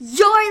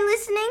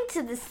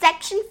listening to the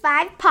Section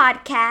 5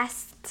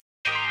 podcast.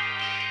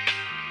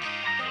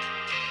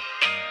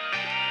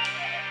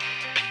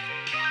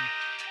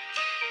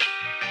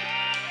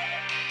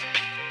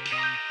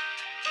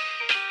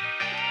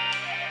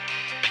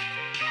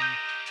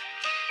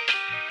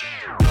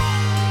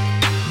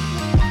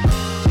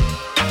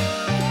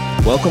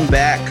 Welcome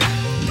back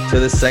to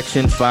the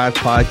Section 5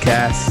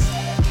 podcast,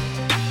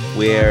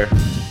 where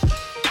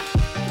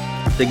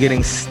they're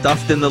getting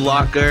stuffed in the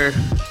locker,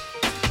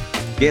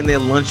 getting their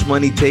lunch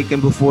money taken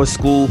before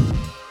school,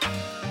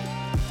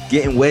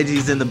 getting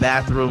wedgies in the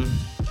bathroom.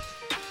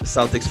 The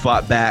Celtics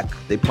fought back.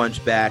 They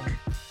punched back.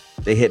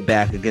 They hit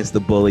back against the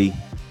bully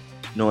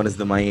known as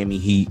the Miami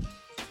Heat.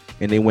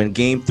 And they win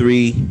Game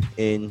 3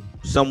 in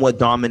somewhat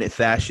dominant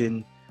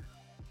fashion,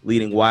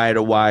 leading wire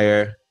to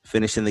wire,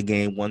 finishing the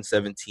game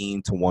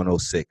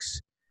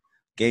 117-106.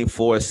 Game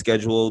 4 is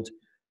scheduled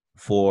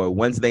for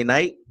Wednesday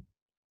night,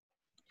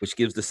 which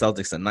gives the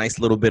Celtics a nice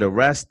little bit of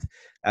rest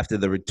after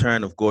the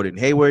return of Gordon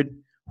Hayward,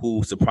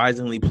 who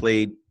surprisingly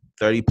played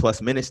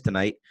 30-plus minutes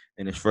tonight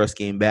in his first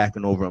game back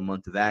in over a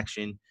month of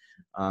action.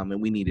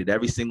 And we needed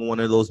every single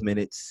one of those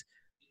minutes.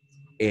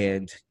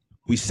 And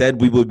we said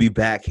we would be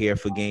back here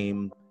for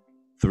Game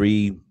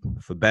 3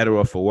 for better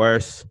or for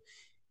worse.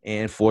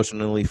 And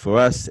fortunately for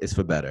us, it's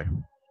for better.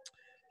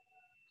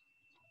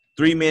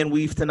 3-man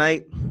weave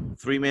tonight,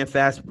 3-man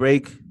fast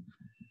break.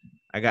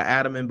 I got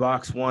Adam in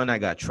box 1. I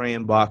got Trey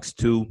in box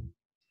 2.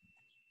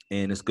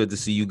 And it's good to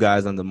see you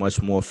guys under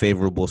much more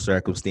favorable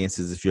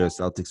circumstances if you're a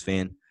Celtics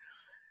fan.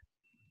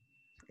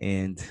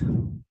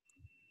 And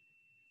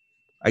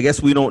I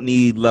guess we don't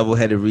need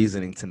level-headed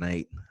reasoning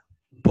tonight,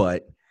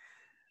 but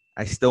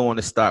I still want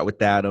to start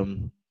with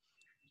Adam.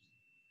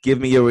 Give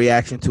me your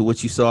reaction to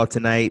what you saw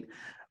tonight.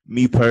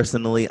 Me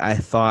personally, I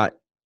thought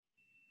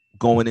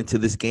going into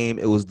this game,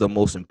 it was the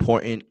most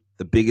important,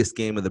 the biggest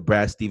game of the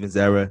Brad Stevens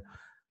era,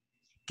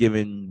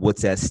 given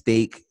what's at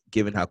stake,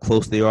 given how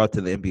close they are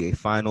to the NBA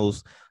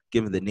Finals,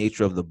 given the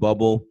nature of the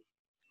bubble,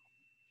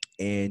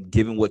 and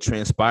given what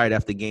transpired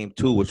after Game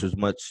 2, which was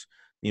much,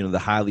 the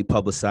highly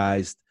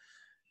publicized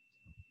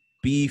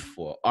beef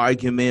or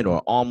argument or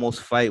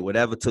almost fight,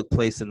 whatever took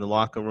place in the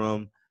locker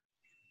room.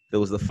 There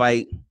was the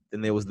fight,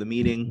 then there was the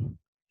meeting,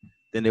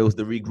 then there was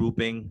the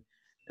regrouping,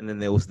 and then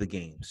there was the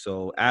game.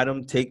 So,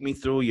 Adam, take me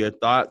through your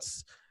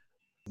thoughts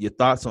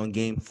on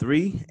Game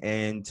 3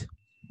 and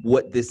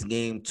what this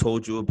game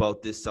told you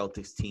about this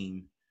Celtics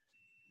team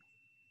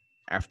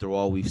after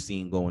all we've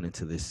seen going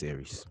into this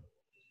series.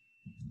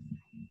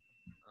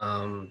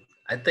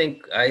 I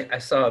think I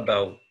saw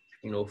about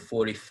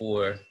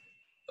 44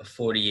 or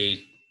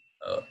 48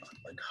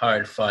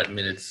 hard-fought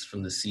minutes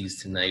from the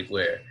C's tonight,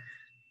 where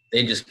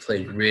they just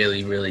played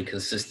really, really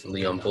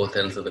consistently on both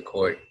ends of the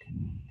court,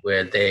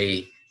 where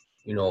they,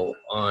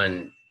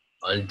 on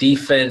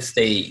defense,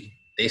 they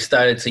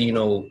started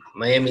to,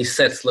 Miami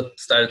sets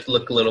started to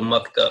look a little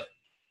mucked up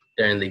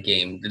during the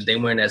game. They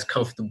weren't as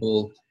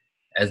comfortable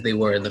as they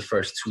were in the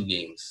first 2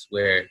 games,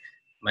 where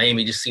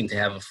Miami just seemed to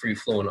have a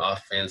free-flowing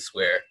offense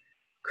where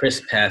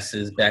crisp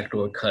passes,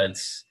 backdoor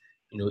cuts,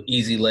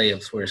 easy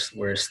layups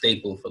were a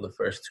staple for the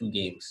first 2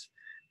 games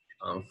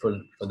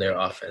for their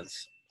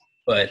offense.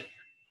 But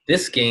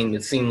this game,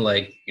 it seemed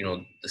like,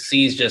 the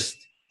C's just,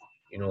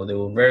 they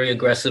were very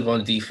aggressive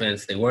on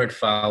defense. They weren't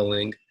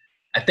fouling.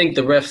 I think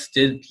the refs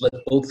did let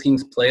both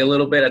teams play a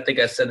little bit. I think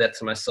I said that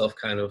to myself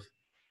kind of,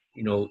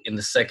 in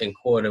the second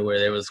quarter, where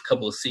there was a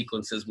couple of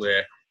sequences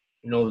where,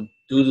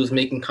 dudes was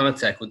making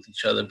contact with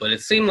each other. But it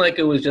seemed like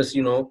it was just,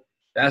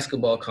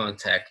 basketball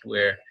contact,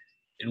 where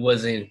it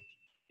wasn't,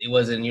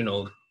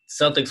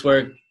 Celtics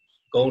were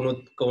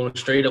going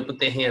straight up with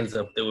their hands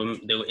up. They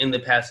were in the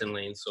passing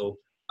lane. So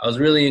I was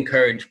really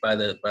encouraged by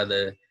the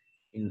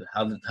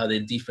how the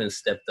defense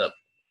stepped up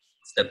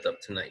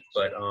tonight.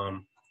 But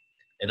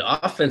and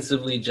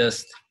offensively,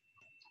 just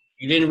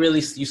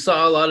you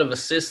saw a lot of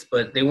assists,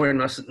 but they weren't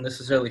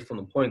necessarily from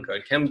the point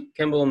guard.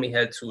 Kemba only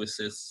had 2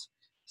 assists.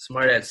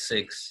 Smart at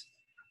 6.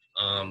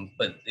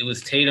 But it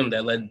was Tatum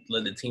that led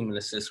the team in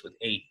assists with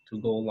 8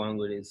 to go along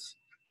with his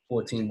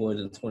 14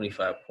 boards and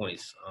 25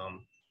 points.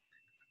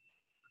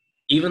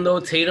 Even though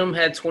Tatum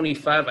had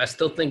 25, I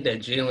still think that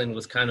Jalen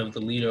was kind of the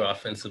leader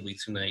offensively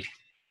tonight.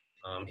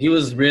 He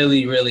was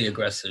really, really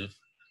aggressive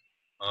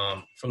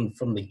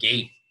from the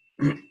gate.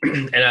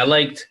 And I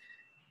liked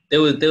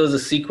there was a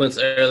sequence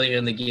earlier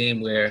in the game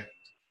where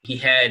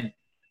I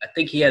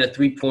think he had a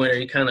 3-pointer.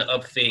 He kind of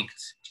up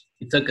faked.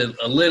 He took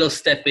a little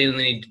step in and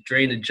then he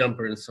drained a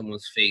jumper in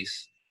someone's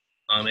face.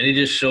 And it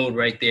just showed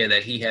right there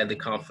that he had the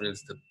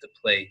confidence to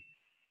play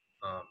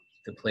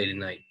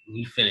tonight. And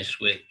he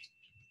finished with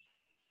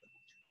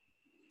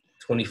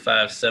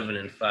 25, 7,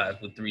 and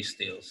 5 with 3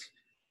 steals.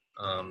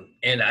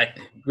 And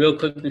real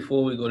quick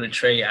before we go to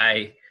Trey,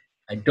 I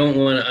don't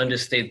want to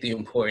understate the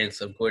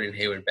importance of Gordon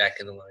Hayward back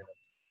in the lineup.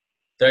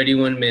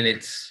 31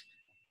 minutes.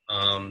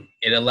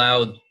 It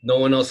allowed no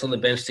one else on the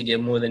bench to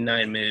get more than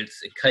 9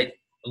 minutes. It cut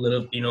a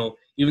little,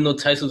 even though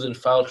Tyson was in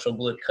foul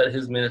trouble, it cut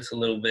his minutes a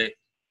little bit.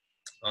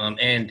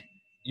 And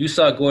you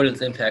saw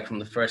Gordon's impact from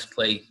the first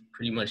play.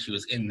 Pretty much he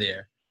was in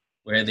there.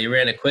 where they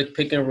ran a quick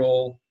pick and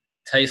roll.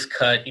 Tice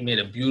cut. He made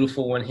a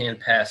beautiful one-hand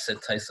pass,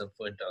 set Tice up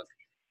for a dunk.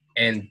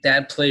 And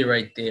that play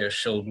right there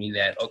showed me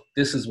that,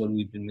 this is what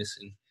we've been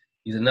missing.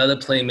 He's another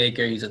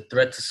playmaker. He's a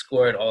threat to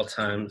score at all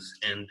times.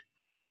 And,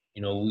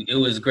 it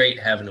was great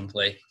having him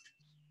play.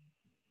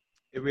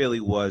 It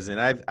really was. And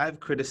I've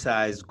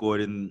criticized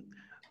Gordon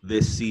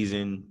this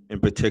season in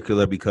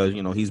particular because,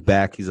 he's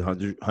back. He's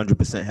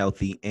 100%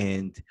 healthy.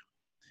 And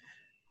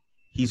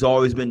he's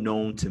always been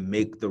known to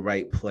make the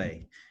right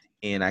play.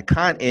 And I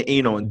can't,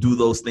 and do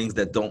those things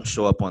that don't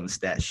show up on the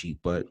stat sheet.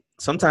 But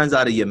sometimes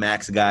out of your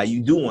max guy,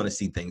 you do want to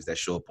see things that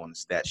show up on the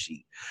stat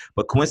sheet.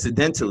 But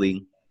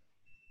coincidentally,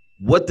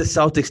 what the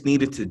Celtics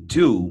needed to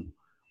do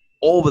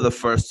over the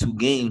first two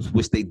games,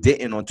 which they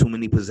didn't on too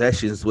many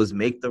possessions, was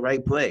make the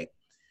right play.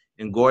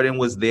 And Gordon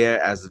was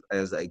there as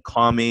a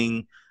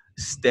calming,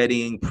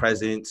 steadying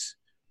presence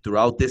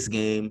throughout this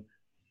game,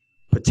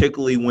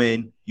 particularly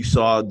when you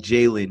saw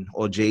Jalen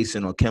or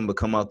Jason or Kemba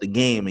come out the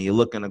game and you're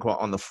looking across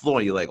on the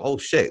floor, you're like, oh,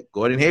 shit,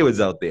 Gordon Hayward's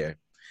out there.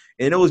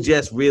 And it was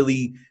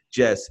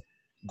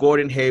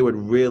Gordon Hayward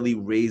really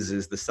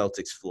raises the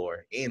Celtics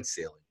floor and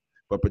ceiling,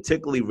 but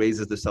particularly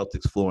raises the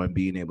Celtics floor and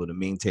being able to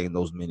maintain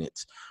those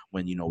minutes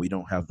when, we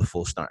don't have the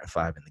full starting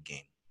five in the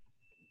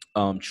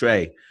game.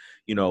 Trey,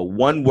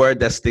 one word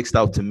that sticks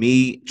out to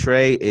me,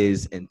 Trey,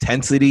 is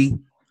intensity.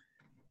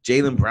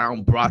 Jaylen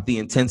Brown brought the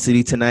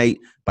intensity tonight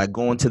by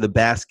going to the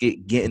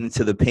basket, getting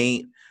into the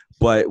paint.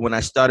 But when I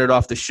started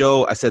off the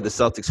show, I said the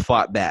Celtics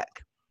fought back.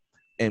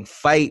 And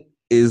fight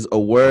is a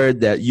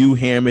word that you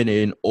hammered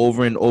in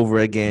over and over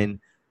again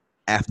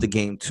after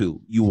game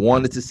two. You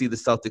wanted to see the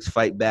Celtics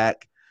fight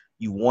back.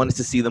 You wanted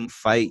to see them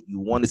fight.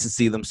 You wanted to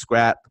see them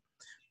scrap.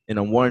 And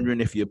I'm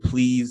wondering if you're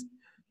pleased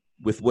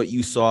with what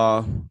you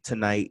saw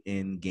tonight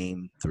in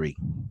game three.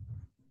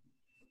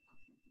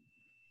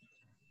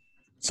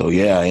 So,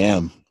 yeah, I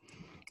am.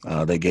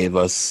 They gave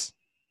us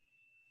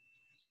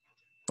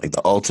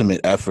the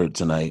ultimate effort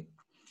tonight.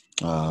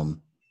 Jaylen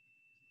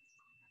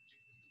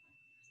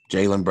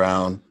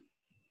Brown,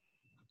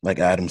 like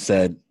Adam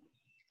said,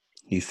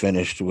 he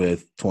finished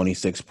with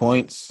 26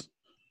 points.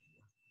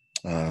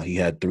 He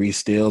had 3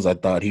 steals. I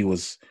thought he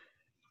was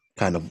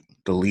kind of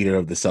the leader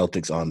of the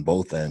Celtics on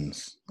both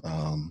ends.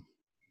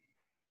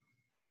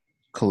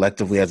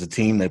 Collectively as a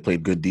team, they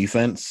played good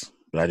defense,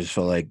 but I just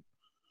felt like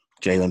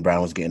Jaylen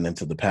Brown was getting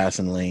into the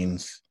passing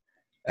lanes,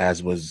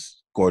 as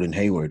was Gordon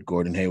Hayward.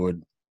 Gordon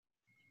Hayward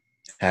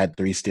had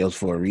 3 steals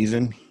for a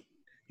reason.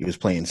 He was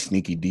playing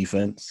sneaky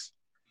defense.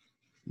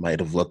 Might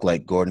have looked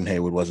like Gordon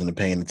Hayward wasn't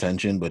paying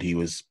attention, but he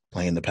was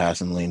playing the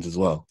passing lanes as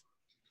well.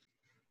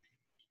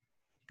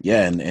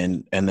 Yeah,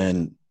 and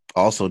then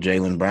also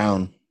Jaylen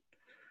Brown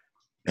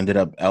ended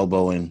up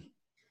elbowing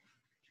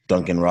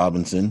Duncan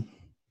Robinson.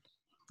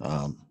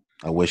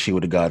 I wish he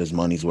would have got his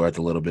money's worth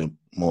a little bit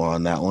more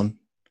on that one.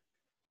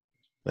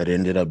 But it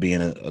ended up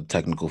being a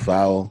technical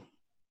foul.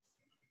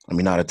 I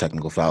mean, not a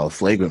technical foul, a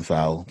flagrant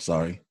foul,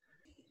 sorry.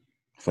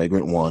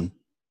 Flagrant 1.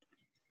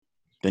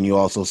 Then you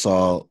also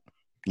saw,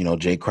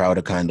 Jay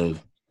Crowder kind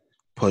of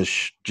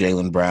push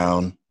Jaylen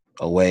Brown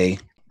away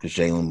because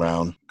Jaylen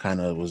Brown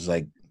kind of was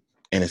in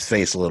his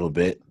face a little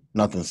bit.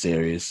 Nothing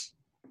serious.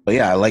 But,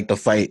 yeah, I like the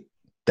fight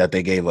that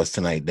they gave us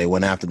tonight. They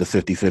went after the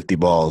 50-50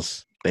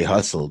 balls. They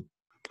hustled,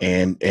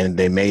 and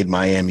they made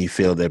Miami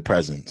feel their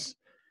presence.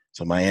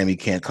 So Miami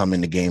can't come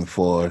into game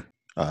 4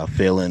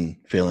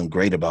 feeling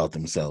great about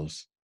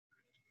themselves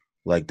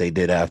like they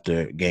did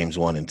after games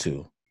 1 and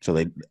 2.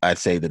 So I'd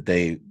say that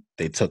they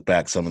took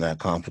back some of that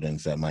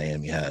confidence that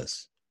Miami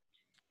has.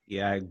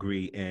 Yeah, I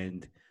agree.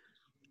 And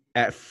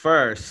at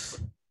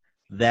first,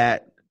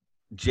 that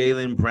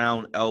Jaylen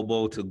Brown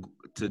elbow to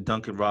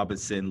Duncan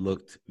Robinson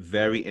looked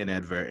very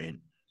inadvertent.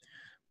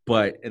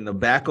 But in the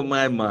back of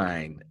my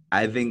mind,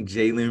 I think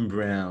Jaylen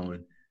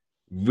Brown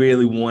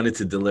really wanted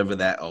to deliver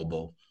that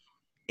elbow.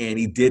 And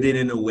he did it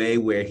in a way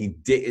where he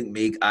didn't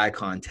make eye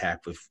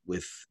contact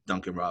with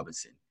Duncan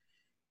Robinson.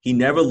 He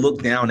never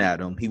looked down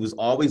at him. He was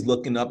always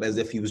looking up as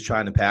if he was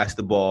trying to pass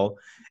the ball.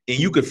 And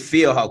you could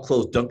feel how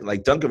close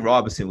Duncan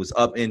Robinson was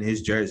up in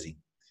his jersey.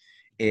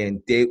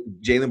 And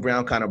Jaylen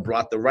Brown kind of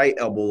brought the right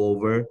elbow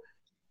over.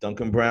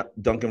 Duncan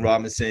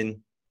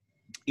Robinson,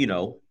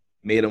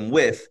 made him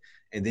whiff.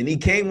 And then he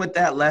came with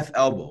that left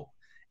elbow.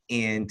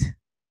 And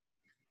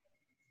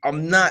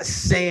I'm not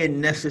saying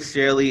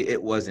necessarily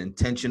it was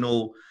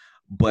intentional,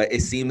 but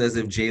it seemed as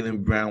if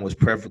Jaylen Brown was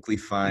perfectly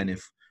fine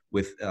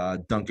with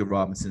Duncan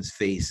Robinson's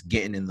face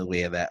getting in the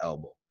way of that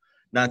elbow.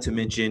 Not to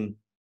mention,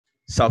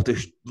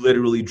 Celtics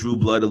literally drew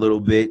blood a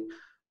little bit.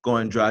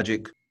 Goran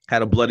Dragic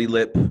had a bloody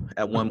lip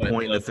at one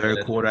point in the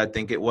third quarter, I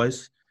think it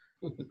was,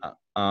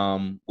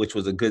 which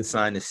was a good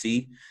sign to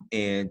see.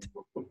 And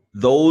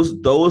those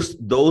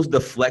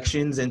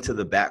deflections into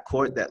the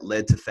backcourt that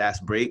led to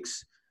fast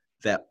breaks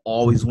that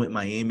always went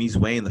Miami's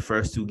way in the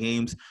first 2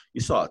 games,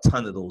 you saw a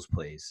ton of those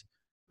plays,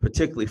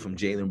 particularly from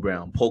Jaylen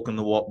Brown, poking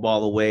the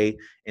ball away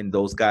and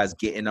those guys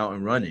getting out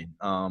and running.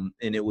 And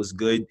it was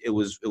good. It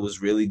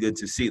was really good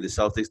to see. The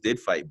Celtics did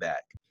fight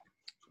back.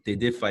 They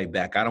did fight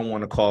back. I don't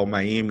want to call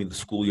Miami the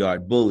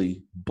schoolyard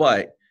bully,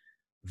 but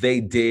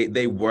they did.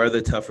 They were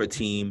the tougher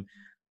team.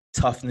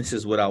 Toughness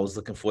is what I was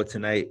looking for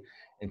tonight,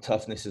 and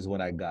toughness is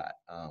what I got.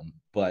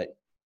 But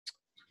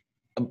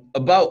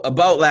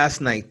about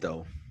last night,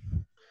 though,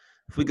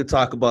 if we could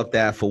talk about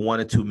that for 1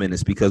 or 2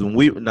 minutes, because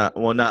when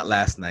not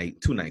last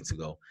night, 2 nights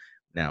ago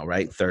now,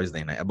 right?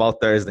 Thursday night.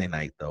 About Thursday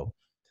night, though,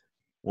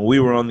 when we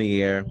were on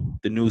the air,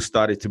 the news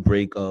started to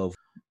break of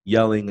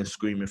yelling and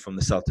screaming from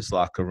the Celtics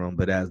locker room.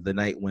 But as the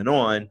night went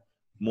on,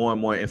 more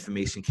and more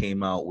information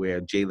came out where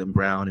Jaylen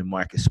Brown and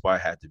Marcus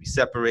Smart had to be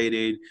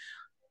separated.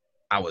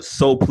 I was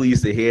so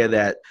pleased to hear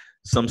that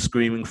some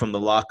screaming from the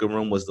locker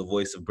room was the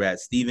voice of Brad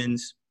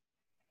Stevens.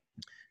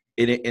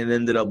 It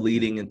ended up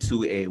leading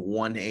into a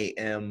 1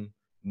 a.m.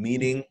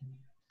 meeting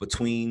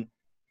between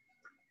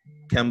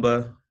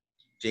Kemba,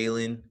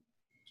 Jaylen,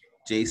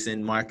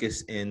 Jason,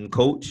 Marcus, and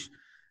Coach.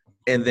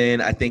 And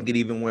then I think it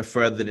even went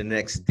further the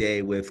next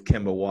day with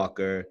Kemba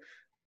Walker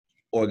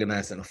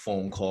organizing a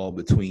phone call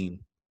between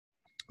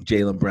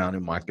Jaylen Brown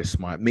and Marcus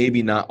Smart.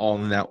 Maybe not all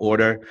in that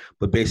order,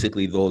 but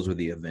basically those were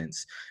the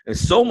events. And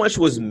so much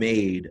was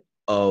made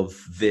of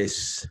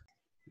this,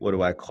 what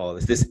do I call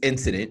this, this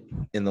incident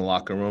in the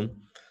locker room,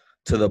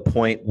 to the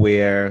point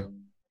where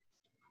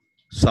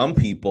some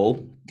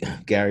people,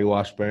 Gary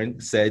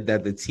Washburn, said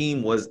that the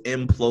team was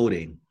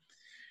imploding.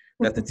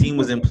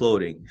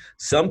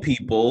 Some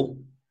people,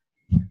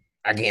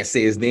 I can't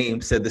say his name,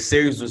 said the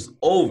series was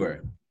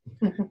over.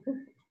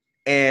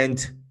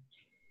 And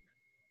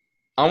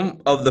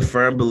I'm of the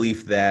firm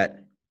belief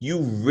that you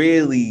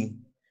really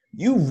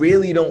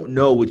don't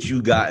know what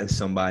you got in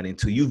somebody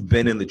until you've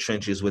been in the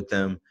trenches with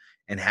them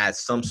and had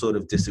some sort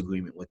of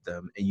disagreement with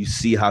them, and you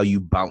see how you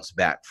bounce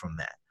back from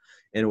that.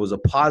 And it was a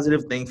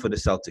positive thing for the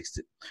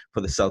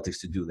Celtics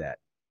to do that.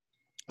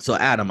 So,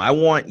 Adam, I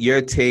want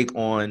your take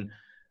on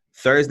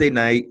Thursday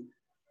night,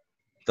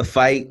 the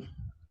fight,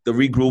 the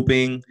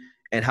regrouping,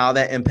 and how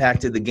that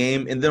impacted the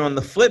game. And then on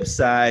the flip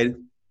side,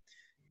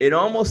 it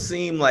almost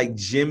seemed like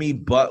Jimmy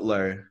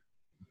Butler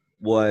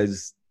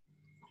was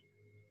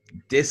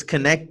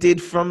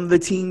disconnected from the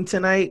team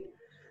tonight.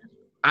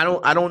 I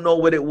don't know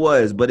what it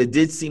was, but it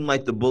did seem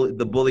like the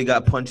bully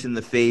got punched in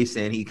the face,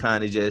 and he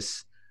kind of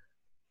just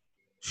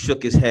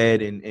shook his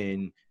head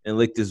and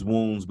licked his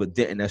wounds, but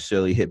didn't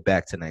necessarily hit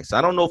back tonight. So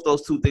I don't know if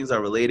those two things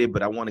are related,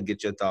 but I want to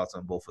get your thoughts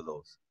on both of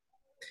those.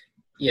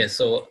 Yeah,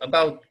 so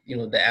about,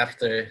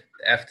 the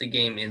after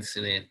game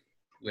incident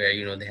where,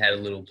 they had a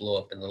little blow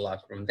up in the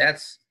locker room.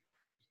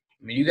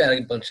 You got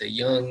a bunch of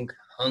young,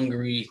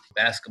 hungry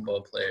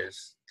basketball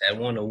players that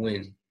want to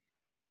win,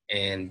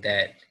 and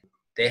that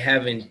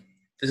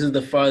this is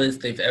the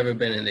farthest they've ever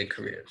been in their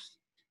careers.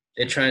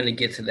 They're trying to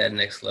get to that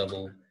next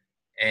level.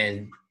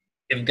 And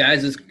if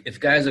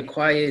guys are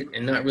quiet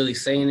and not really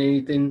saying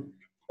anything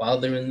while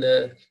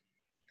they're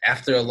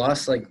after a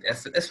loss like,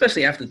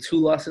 especially after 2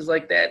 losses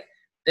like that,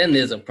 then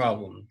there's a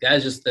problem.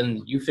 Guys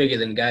you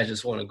figure guys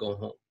just want to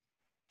go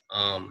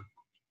home.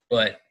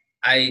 But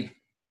I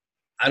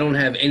don't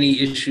have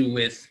any issue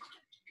with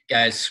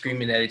guys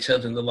screaming at each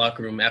other in the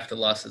locker room after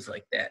losses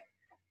like that,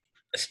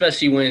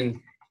 especially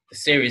when the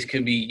series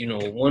could be,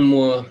 one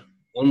more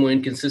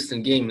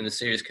inconsistent game and the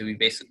series could be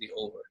basically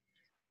over.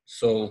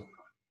 So,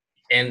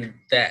 and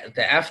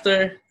the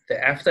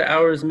after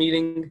hours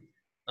meeting,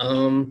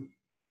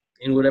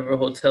 in whatever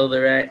hotel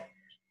they're at,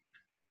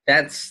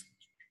 that's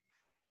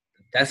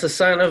a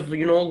sign of,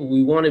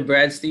 we wanted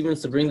Brad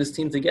Stevens to bring this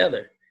team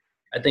together.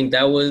 I think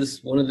that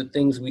was one of the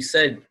things we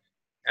said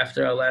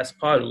after our last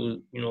pod.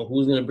 Who's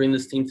going to bring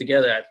this team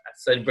together? I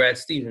said Brad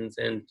Stevens,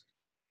 and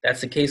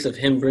that's a case of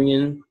him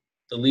bringing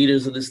the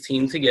leaders of this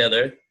team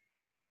together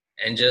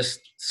and just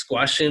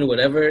squashing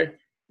whatever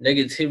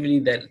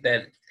negativity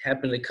that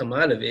happened to come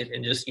out of it,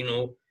 and just,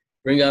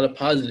 bring out a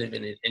positive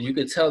in it. And you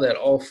could tell that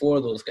all 4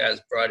 of those guys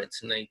brought it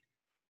tonight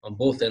on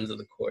both ends of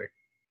the court.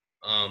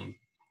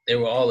 They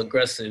were all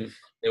aggressive.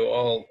 They were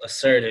all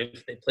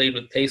assertive. They played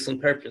with pace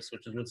and purpose,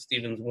 which is what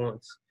Stevens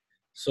wants.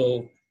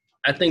 So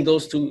I think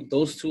those two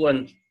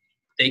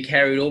they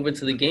carried over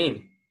to the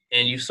game.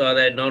 And you saw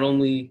that not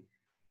only,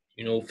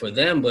 for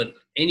them, but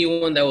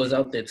anyone that was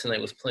out there tonight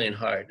was playing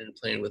hard and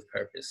playing with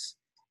purpose.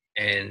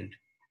 And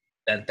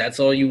that's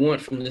all you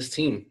want from this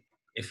team.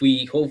 If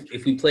we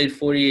played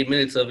 48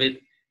 minutes of it,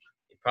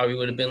 it probably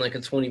would have been like a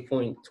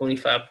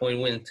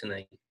 25-point win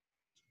tonight.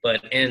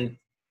 And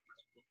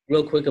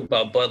real quick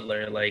about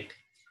Butler, I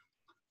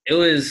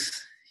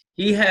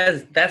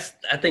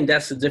think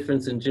that's the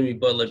difference in Jimmy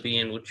Butler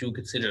being what you would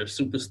consider a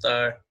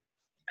superstar,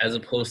 as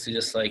opposed to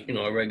just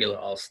a regular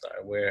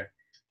all-star, where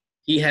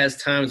he has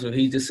times where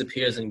he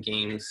disappears in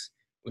games,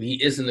 where he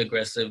isn't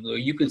aggressive, where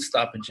you could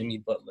stop a Jimmy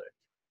Butler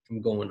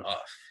from going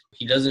off.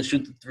 He doesn't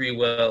shoot the 3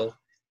 well.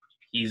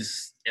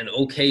 He's an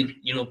okay,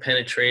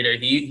 penetrator.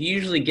 He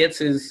usually gets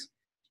his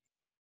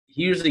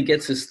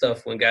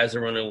stuff when guys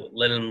are running,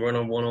 let him run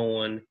on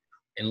one-on-one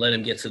and let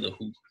him get to the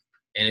hoop.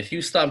 And if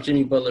you stop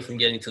Jimmy Butler from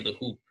getting to the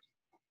hoop,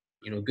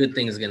 good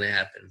things are going to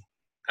happen.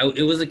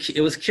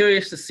 It was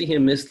curious to see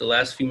him miss the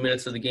last few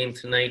minutes of the game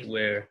tonight,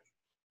 where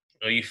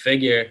you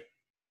figure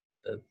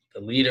the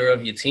leader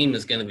of your team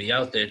is going to be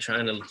out there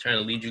trying to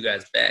lead you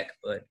guys back.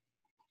 But,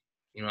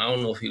 I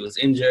don't know if he was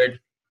injured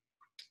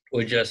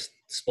or just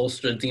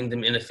Spoelstra deemed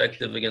him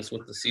ineffective against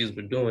what the Seas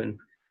were doing.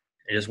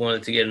 I just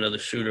wanted to get another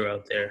shooter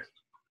out there.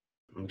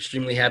 I'm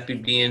extremely happy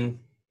being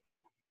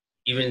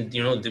even,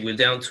 we're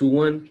down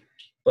 2-1.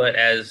 But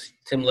as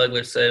Tim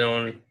Legler said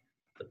on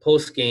the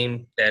post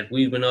game, that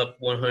we've been up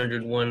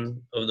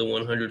 101 of the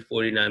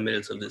 149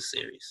 minutes of this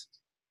series.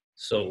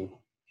 So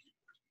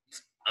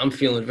I'm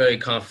feeling very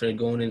confident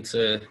going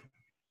into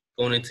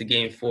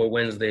Game 4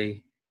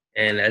 Wednesday.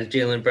 And as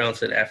Jaylen Brown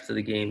said after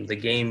the game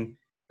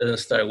doesn't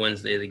start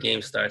Wednesday. The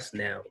game starts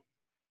now.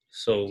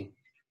 So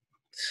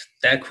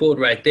that quote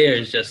right there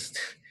is just,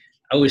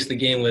 I wish the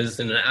game was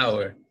in an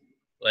hour.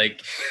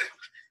 Like,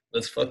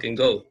 let's fucking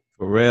go.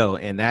 For real.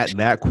 And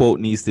that quote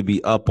needs to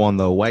be up on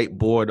the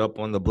whiteboard, up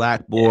on the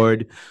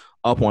blackboard,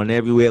 up on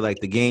everywhere. Like,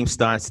 the game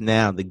starts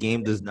now. The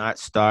game does not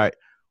start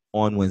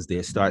on Wednesday.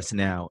 It starts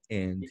now.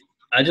 And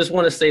I just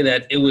want to say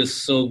that it was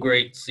so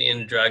great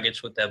seeing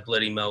Dragic with that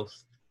bloody mouth.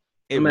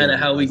 No matter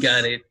how we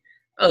got it,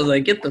 I was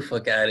like, get the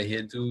fuck out of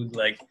here, dude.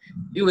 Like,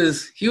 he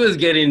was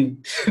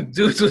getting –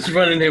 dudes was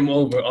running him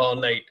over all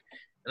night.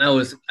 And I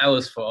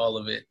was for all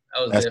of it.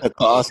 That's the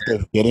cost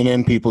of getting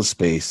in people's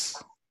space.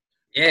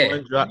 Yeah.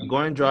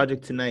 Goran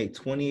Dragic tonight,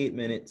 28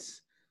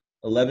 minutes,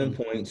 11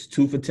 points,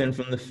 2 for 10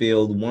 from the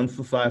field, 1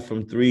 for 5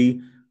 from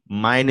 3,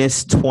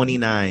 minus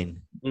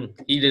 29.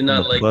 He did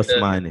not like plus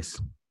minus.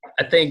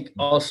 I think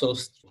also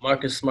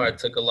Marcus Smart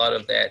took a lot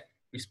of that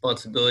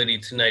responsibility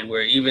tonight,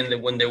 where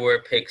even when there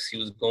were picks, he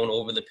was going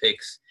over the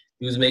picks.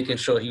 He was making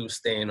sure he was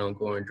staying on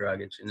Goran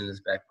Dragic and in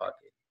his back pocket.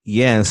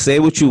 Yeah, and say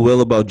what you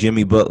will about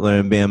Jimmy Butler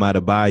and Bam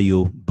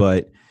Adebayo,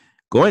 but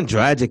Goran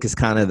Dragic is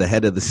kind of the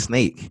head of the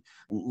snake.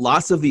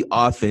 Lots of the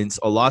offense,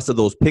 or lots of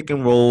those pick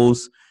and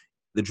rolls,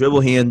 the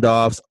dribble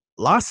handoffs,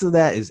 lots of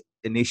that is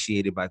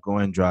initiated by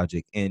Goran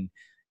Dragic. And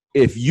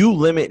if you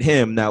limit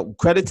him, now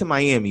credit to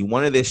Miami,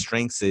 one of their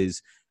strengths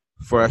is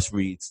first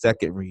read,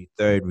 second read,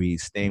 third read,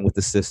 staying with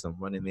the system,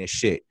 running their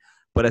shit.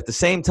 But at the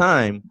same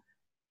time,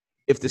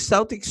 if the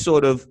Celtics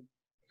sort of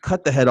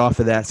cut the head off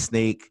of that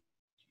snake,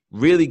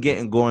 really get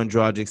in Goran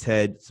Dragic's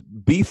head,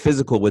 be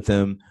physical with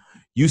him,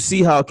 you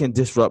see how it can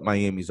disrupt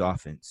Miami's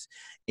offense.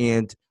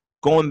 And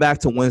going back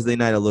to Wednesday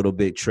night a little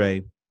bit,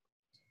 Trey,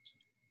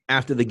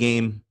 after the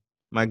game,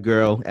 my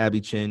girl, Abby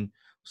Chin,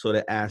 sort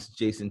of asked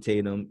Jason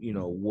Tatum,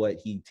 what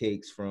he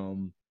takes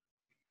from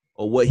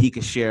or what he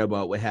can share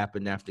about what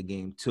happened after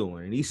Game 2.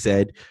 And he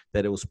said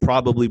that it was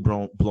probably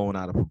blown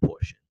out of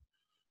proportion.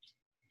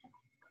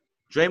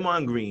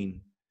 Draymond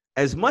Green,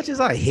 as much as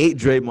I hate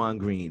Draymond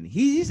Green,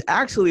 he's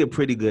actually a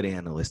pretty good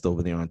analyst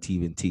over there on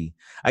TNT.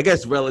 I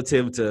guess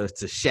relative to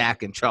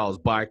Shaq and Charles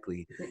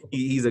Barkley,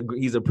 he's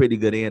a pretty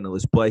good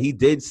analyst. But he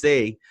did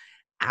say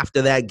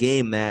after that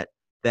game that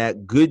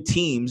good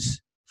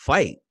teams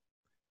fight.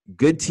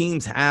 Good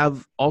teams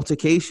have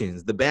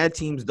altercations. The bad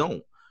teams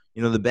don't.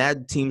 The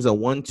bad teams are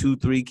 1, 2,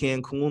 3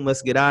 Cancun.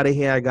 Let's get out of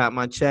here. I got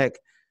my check.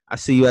 I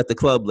see you at the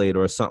club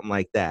later or something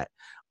like that.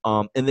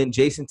 And then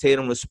Jason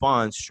Tatum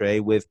responds,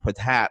 Trey, with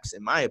perhaps,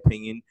 in my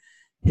opinion,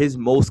 his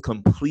most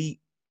complete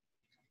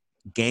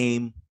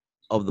game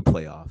of the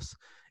playoffs.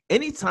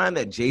 Anytime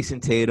that Jason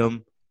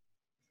Tatum,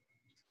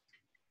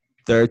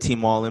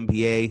 third-team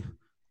All-NBA,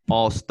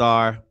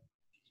 All-Star,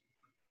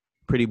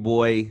 pretty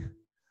boy,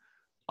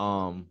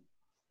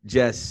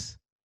 just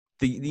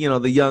the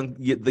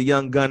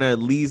young gunner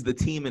leads the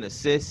team in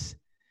assists,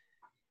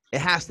 it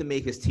has to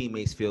make his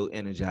teammates feel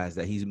energized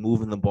that he's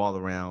moving the ball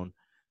around,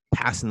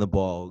 passing the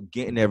ball,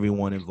 getting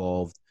everyone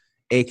involved,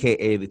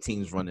 a.k.a. the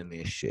team's running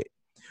their shit.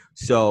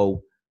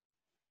 So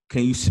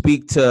can you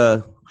speak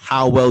to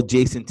how well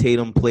Jason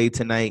Tatum played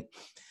tonight?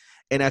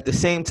 And at the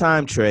same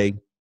time, Trey,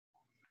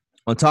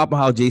 on top of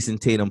how Jason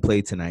Tatum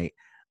played tonight,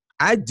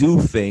 I do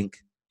think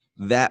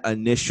that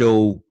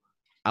initial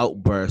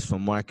outburst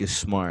from Marcus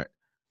Smart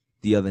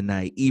the other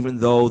night, even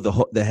though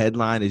the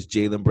headline is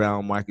Jaylen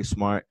Brown, Marcus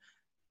Smart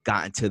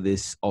got into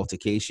this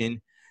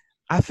altercation,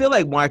 I feel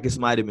like Marcus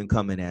might have been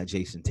coming at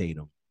Jason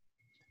Tatum,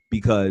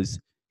 because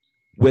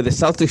where the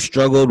Celtics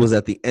struggled was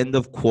at the end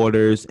of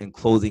quarters and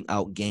closing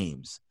out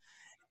games.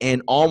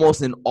 And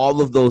almost in all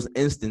of those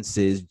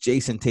instances,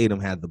 Jason Tatum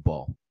had the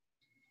ball.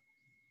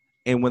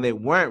 And when they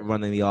weren't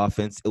running the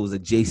offense, it was a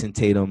Jason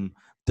Tatum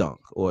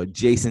dunk or a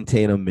Jason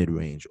Tatum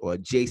mid-range or a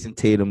Jason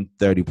Tatum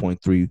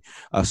 30-foot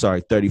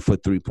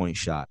 3-point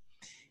shot.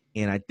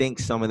 And I think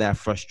some of that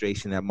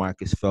frustration that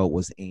Marcus felt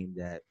was aimed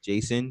at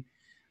Jason.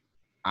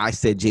 I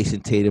said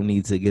Jason Tatum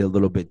needs to get a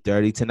little bit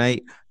dirty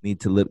tonight, need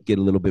to get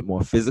a little bit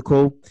more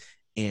physical.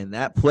 And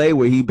that play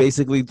where he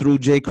basically threw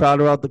Jay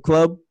Crowder out the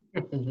club,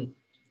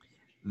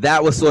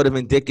 that was sort of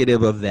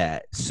indicative of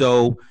that.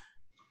 So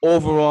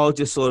overall,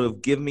 just sort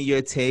of give me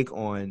your take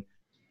on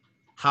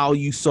how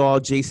you saw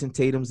Jason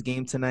Tatum's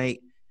game tonight,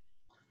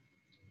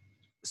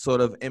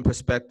 sort of in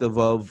perspective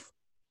of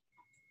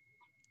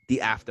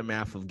the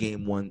aftermath of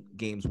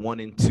games 1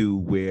 and 2,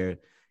 where,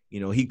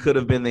 he could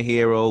have been the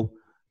hero.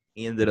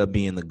 He ended up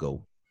being the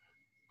GOAT.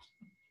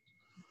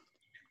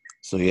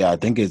 So yeah, I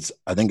think it's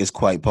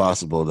quite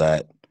possible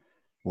that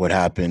what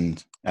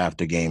happened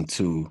after game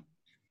 2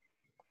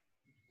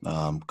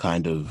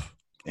 kind of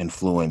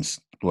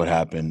influenced what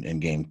happened in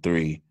game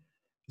 3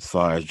 as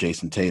far as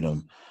Jason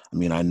Tatum. I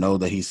mean, I know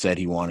that he said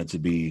he wanted to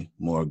be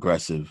more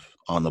aggressive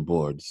on the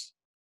boards.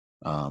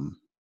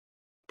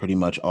 Pretty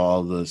much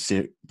all the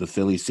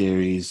Philly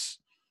series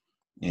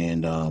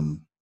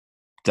and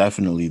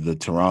definitely the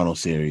Toronto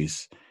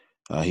series,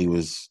 he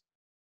was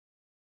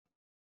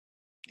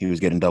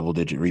getting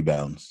double-digit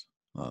rebounds.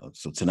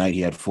 So tonight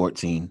he had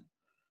 14.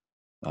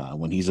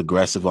 When he's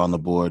aggressive on the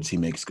boards, he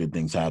makes good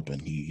things happen.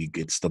 He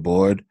gets the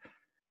board,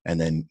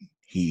 and then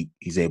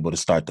he's able to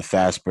start the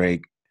fast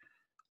break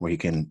where he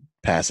can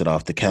pass it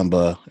off to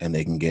Kemba, and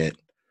they can get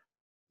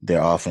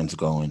their offense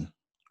going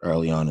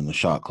early on in the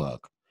shot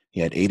clock.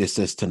 He had 8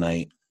 assists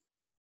tonight.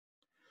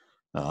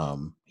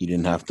 He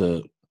didn't have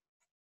to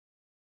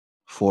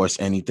force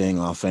anything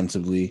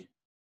offensively.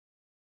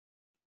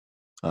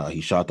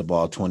 He shot the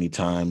ball 20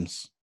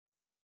 times.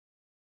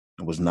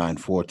 It was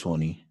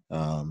 9-4-20.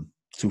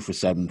 2 for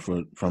 7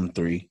 from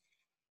 3.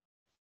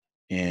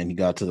 And he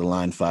got to the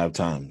line 5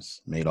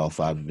 times, made all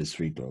 5 of his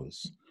free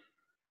throws.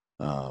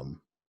 The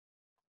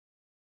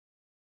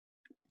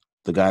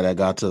guy that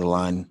got to the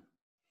line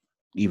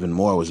even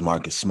more was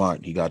Marcus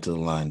Smart. He got to the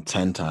line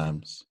 10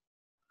 times.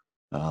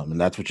 And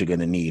that's what you're going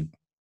to need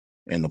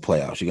in the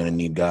playoffs. You're going to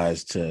need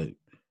guys to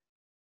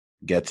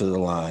get to the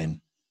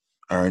line,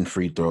 earn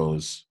free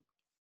throws.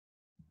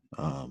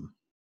 And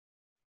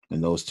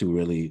those two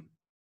really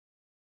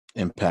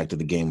impacted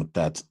the game with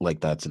that,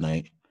 like that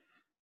tonight.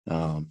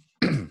 I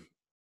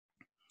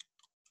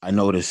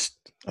noticed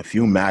a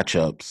few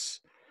matchups.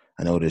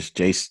 I noticed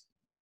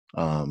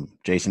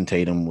Jason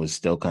Tatum was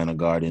still kind of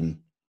guarding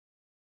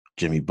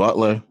Jimmy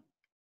Butler,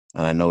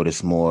 and I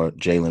noticed more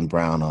Jaylen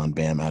Brown on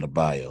Bam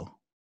Adebayo.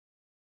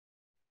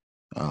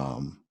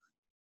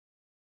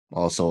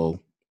 Also,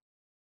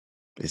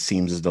 it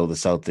seems as though the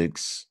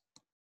Celtics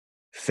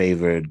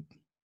favored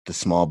the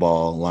small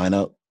ball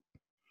lineup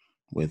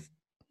with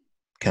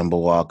Kemba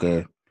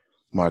Walker,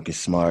 Marcus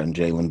Smart, and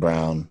Jaylen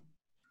Brown,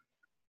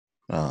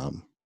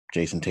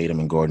 Jason Tatum,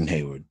 and Gordon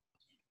Hayward.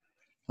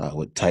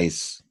 With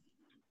Tice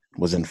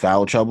was in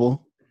foul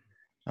trouble,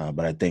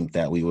 but I think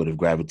that we would have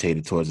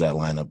gravitated towards that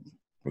lineup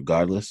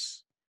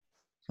regardless.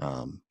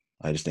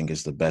 I just think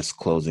it's the best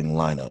closing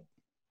lineup.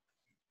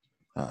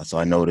 So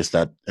I noticed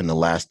that in the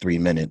last 3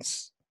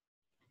 minutes,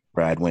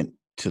 Brad went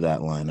to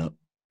that lineup.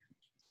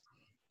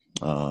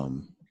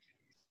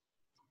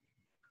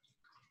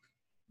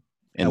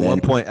 At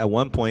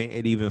one point,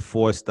 it even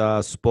forced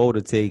Spo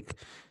to take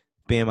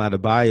Bam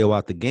Adebayo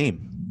out the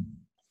game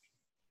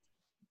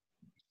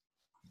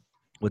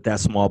with that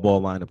small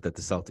ball lineup that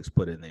the Celtics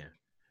put in there.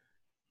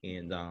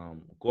 And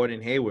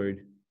Gordon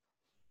Hayward,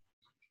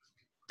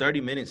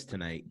 30 minutes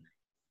tonight,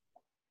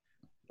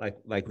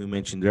 like we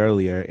mentioned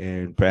earlier,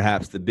 and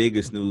perhaps the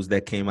biggest news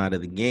that came out of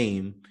the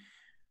game,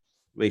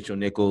 Rachel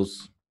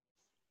Nichols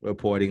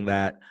reporting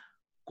that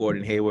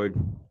Gordon Hayward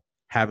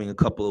having a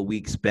couple of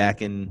weeks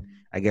back in,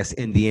 I guess,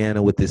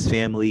 Indiana with his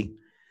family.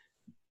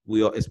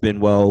 It's been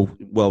well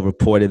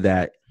reported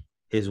that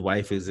his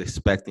wife is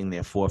expecting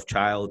their 4th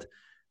child.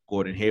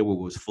 Gordon Hayward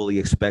was fully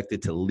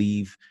expected to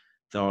leave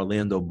the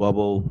Orlando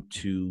bubble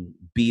to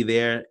be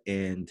there,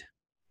 and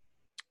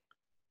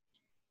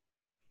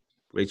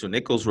Rachel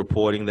Nichols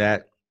reporting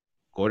that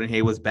Gordon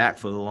Hayward's back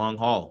for the long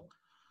haul.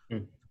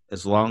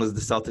 As long as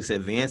the Celtics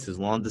advance, as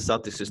long as the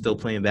Celtics are still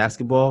playing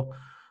basketball,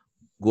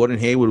 Gordon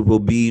Hayward will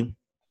be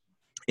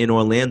in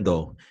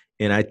Orlando.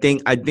 And I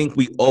think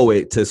we owe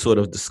it to sort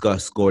of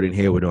discuss Gordon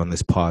Hayward on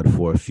this pod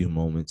for a few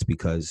moments,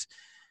 because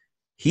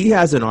he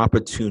has an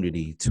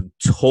opportunity to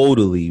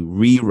totally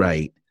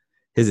rewrite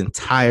his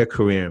entire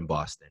career in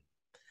Boston.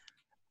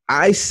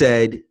 I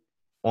said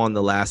on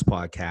the last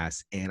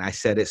podcast, and I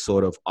said it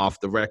sort of off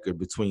the record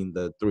between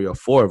the 3 or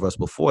 4 of us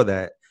before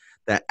that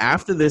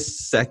after this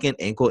second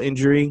ankle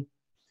injury,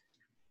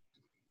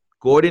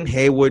 Gordon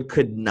Hayward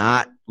could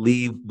not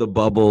leave the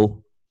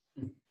bubble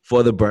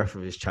for the birth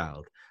of his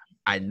child.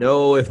 I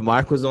know if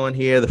Mark was on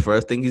here, the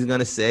first thing he's going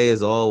to say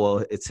is, oh,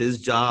 well, it's his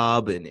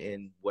job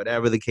and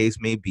whatever the case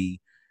may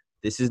be.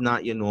 This is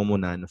not your normal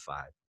 9 to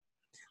 5.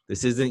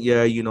 This isn't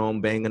your,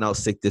 I'm banging out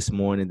sick this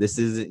morning. This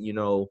isn't,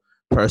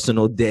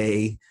 personal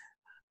day,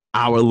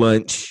 hour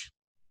lunch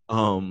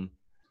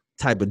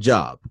type of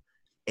job.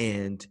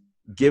 And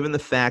given the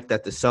fact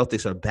that the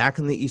Celtics are back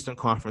in the Eastern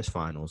Conference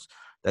Finals,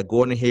 that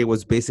Gordon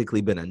Hayward's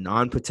basically been a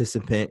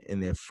non-participant in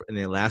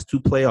their last 2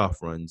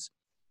 playoff runs,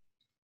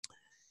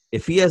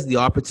 if he has the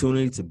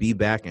opportunity to be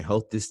back and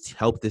help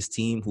this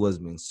team who has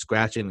been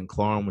scratching and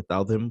clawing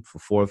without him for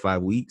 4 or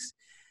 5 weeks,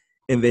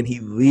 and then he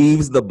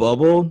leaves the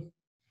bubble,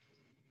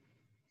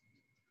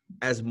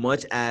 as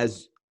much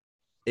as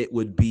it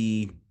would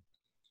be,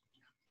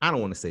 I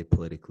don't want to say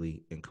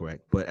politically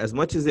incorrect, but as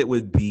much as it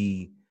would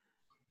be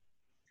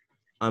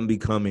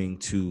unbecoming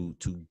to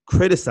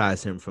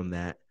criticize him from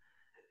that,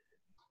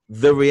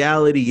 the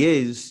reality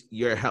is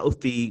you're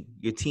healthy,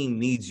 your team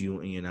needs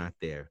you, and you're not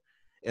there.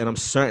 And I'm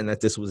certain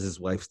that this was his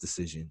wife's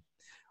decision.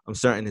 I'm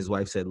certain his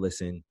wife said,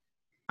 listen,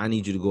 I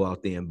need you to go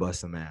out there and bust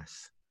some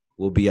ass.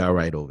 We'll be all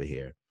right over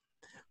here.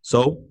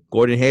 So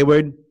Gordon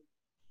Hayward,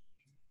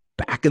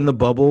 back in the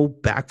bubble,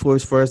 back for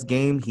his first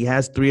game. He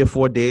has 3 or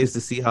 4 days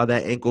to see how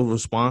that ankle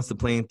responds to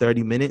playing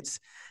 30 minutes.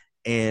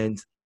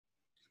 And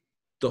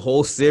the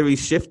whole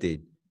series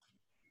shifted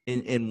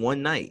in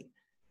one night.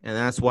 And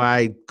that's why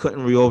I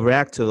couldn't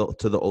reoveract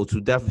to the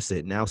 0-2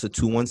 deficit. Now it's a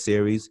 2-1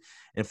 series.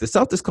 And if the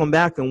Celtics come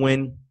back and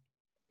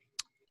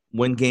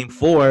win game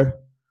 4,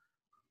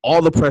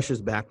 all the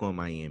pressure's back on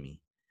Miami.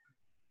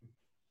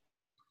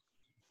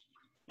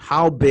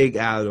 How big,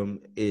 Adam,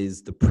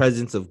 is the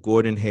presence of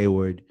Gordon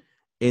Hayward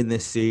in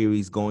this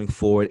series going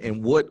forward?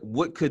 And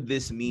what could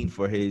this mean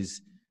for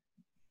his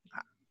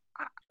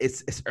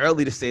it's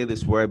early to say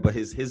this word, but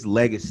his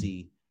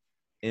legacy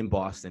in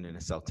Boston in a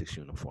Celtics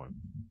uniform?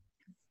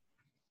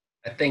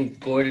 I think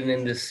Gordon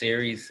in this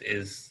series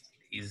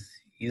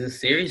he's a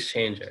series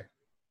changer.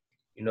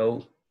 You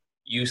know,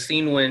 you've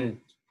seen when,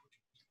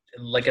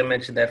 like I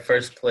mentioned, that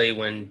first play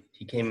when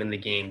he came in the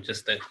game,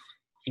 just that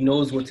he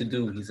knows what to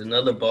do. He's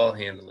another ball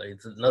handler.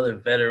 He's another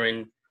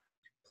veteran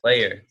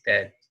player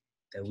that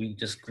we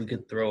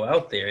could throw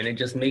out there. And it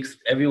just makes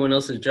everyone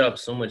else's job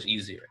so much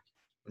easier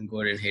when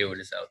Gordon Hayward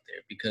is out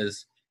there.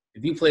 Because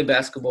if you play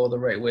basketball the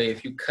right way,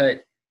 if you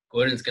cut,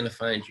 Gordon's going to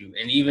find you.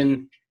 And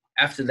even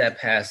after that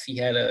pass,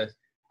 I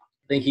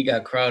think he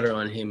got Crowder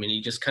on him, and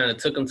he just kind of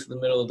took him to the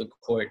middle of the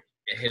court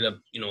and hit I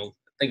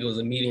think it was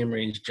a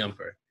medium-range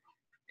jumper.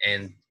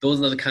 And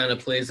those are the kind of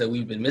plays that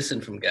we've been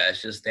missing from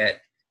guys, just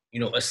that,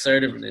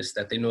 assertiveness,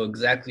 that they know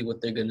exactly what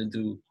they're going to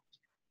do.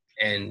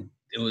 And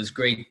it was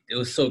great. It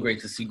was so great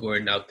to see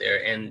Gordon out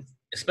there, and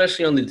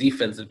especially on the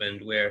defensive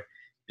end where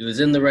he was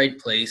in the right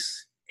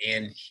place,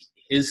 and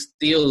his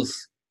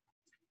steals,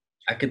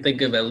 I could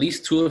think of at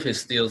least 2 of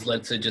his steals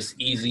led to just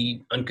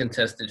easy,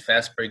 uncontested,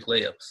 fast break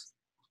layups.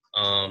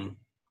 And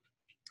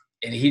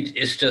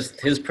it's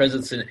just his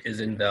presence is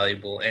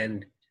invaluable.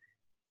 And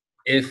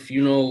if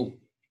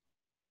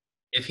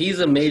he's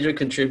a major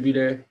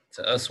contributor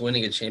to us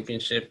winning a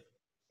championship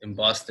in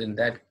Boston,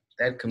 that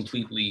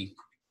completely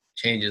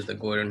changes the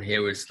Gordon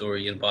Hayward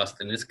story in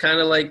Boston. It's kind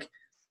of like,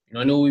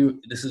 I know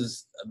this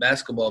is a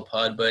basketball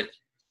pod, but,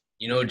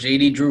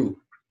 J.D. Drew.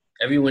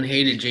 Everyone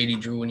hated J.D.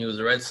 Drew when he was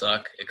a Red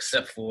Sox,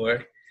 except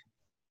for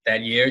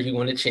that year he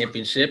won a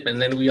championship.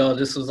 And then we all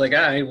just was like,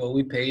 all right, well,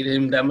 we paid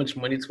him that much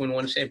money to win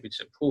one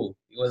championship. Cool.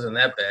 He wasn't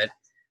that bad.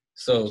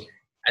 So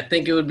I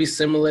think it would be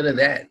similar to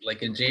that,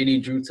 like a J.D.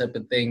 Drew type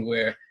of thing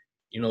where,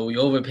 we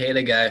overpaid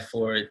a guy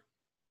for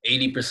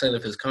 80%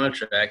 of his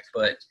contract,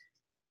 but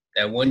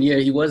that 1 year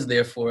he was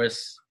there for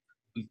us,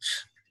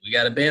 we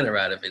got a banner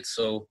out of it.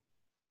 So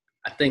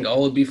I think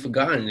all would be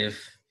forgotten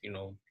if,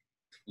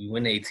 we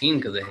win 18,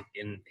 because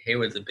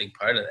Hayward's a big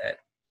part of that.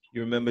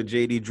 You remember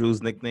J.D.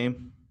 Drew's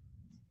nickname?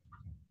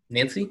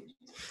 Nancy?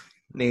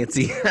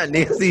 Nancy.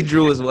 Nancy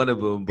Drew is one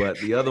of them, but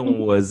the other one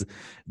was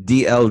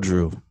D.L.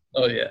 Drew.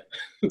 Oh, yeah.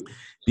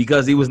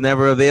 Because he was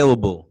never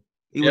available.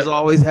 He was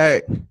always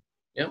hurt.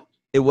 Yep.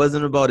 It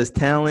wasn't about his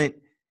talent.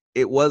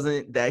 It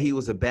wasn't that he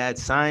was a bad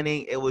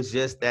signing. It was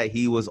just that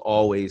he was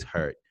always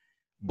hurt.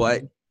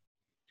 But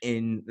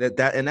and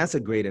that's a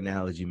great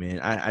analogy, man.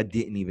 I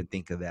didn't even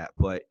think of that.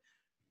 But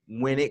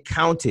when it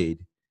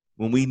counted,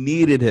 when we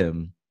needed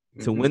him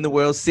to win the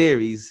World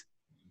Series,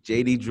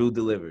 J.D. Drew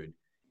delivered.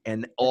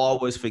 And all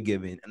was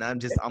forgiven. And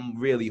I'm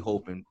really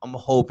hoping. I'm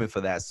hoping for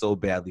that so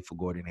badly for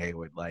Gordon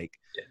Hayward. Like,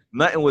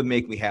 nothing would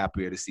make me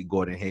happier to see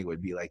Gordon Hayward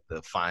be like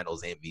the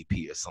finals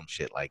MVP or some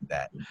shit like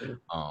that.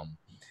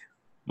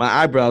 My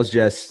eyebrows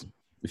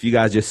if you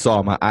guys just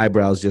saw, my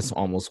eyebrows just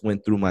almost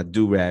went through my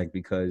do-rag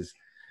because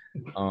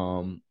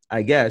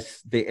I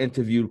guess they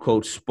interviewed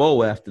Coach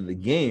Spo after the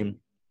game.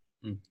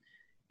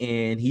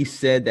 And he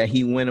said that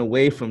he went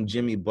away from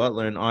Jimmy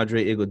Butler and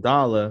Andre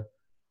Iguodala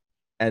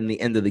at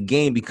the end of the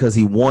game because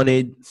he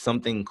wanted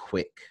something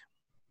quick.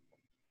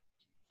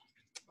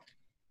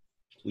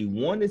 We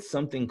wanted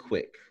something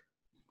quick.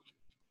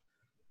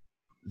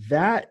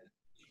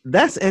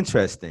 That's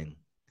interesting.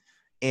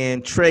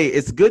 And Trey,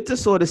 it's good to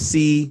sort of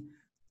see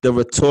the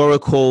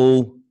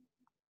rhetorical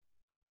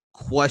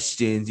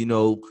questions,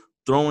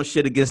 throwing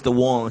shit against the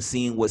wall and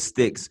seeing what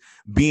sticks,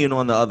 being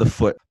on the other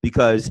foot.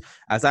 Because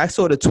as I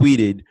sort of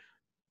tweeted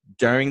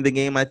during the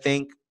game, I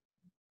think,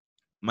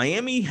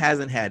 Miami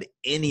hasn't had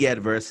any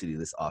adversity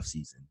this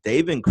offseason.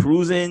 They've been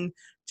cruising.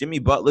 Jimmy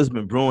Butler's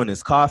been brewing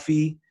his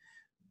coffee.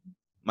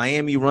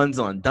 Miami runs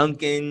on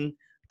Duncan.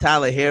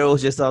 Tyler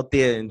Herro's just out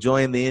there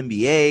enjoying the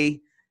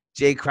NBA.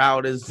 Jay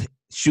Crowder's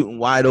shooting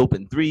wide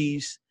open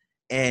threes.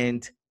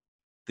 And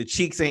the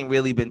cheeks ain't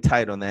really been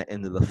tight on that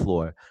end of the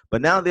floor.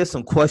 But now there's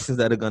some questions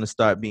that are going to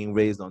start being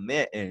raised on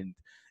their end.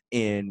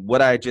 And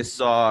what I just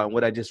saw and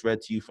what I just read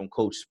to you from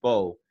Coach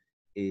Spo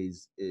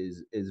is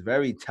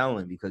very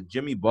telling, because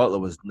Jimmy Butler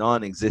was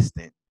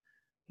non-existent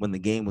when the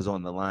game was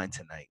on the line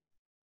tonight.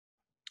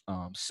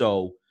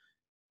 So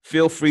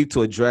feel free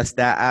to address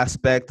that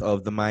aspect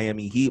of the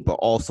Miami Heat, but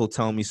also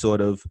tell me sort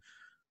of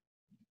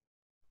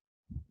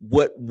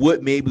what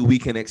maybe we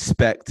can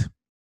expect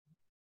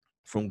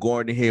from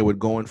Gordon Hayward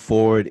going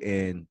forward.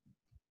 And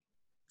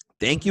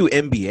thank you,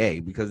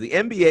 NBA, because the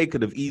NBA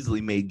could have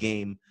easily made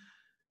game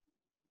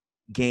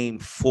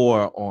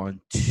 4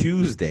 on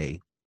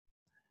Tuesday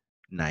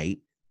night.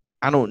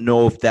 I don't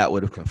know if that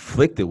would have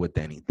conflicted with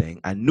anything.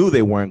 I knew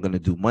they weren't going to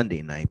do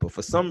Monday night, but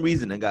for some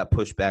reason it got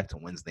pushed back to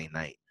Wednesday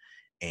night.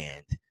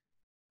 And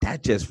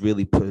that just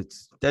really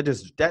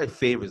that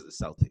favors the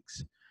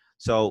Celtics.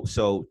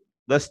 So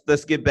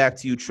let's get back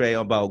to you, Trey,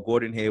 about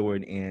Gordon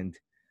Hayward and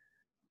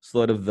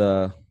sort of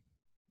the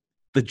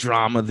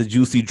drama, the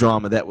juicy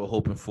drama that we're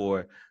hoping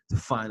for to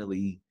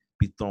finally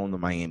be thrown the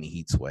Miami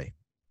Heat's way.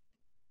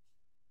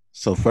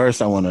 So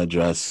first, I want to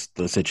address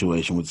the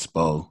situation with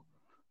Spo,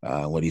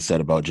 what he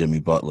said about Jimmy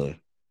Butler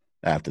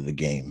after the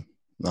game.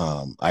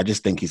 I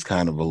just think he's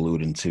kind of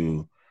alluding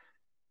to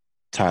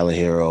Tyler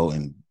Hero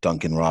and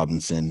Duncan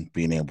Robinson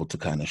being able to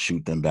kind of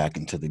shoot them back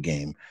into the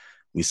game.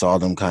 We saw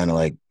them kind of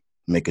like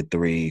make a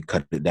 3,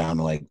 cut it down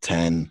to like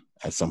 10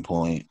 at some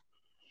point.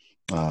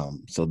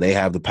 So they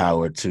have the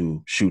power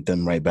to shoot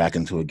them right back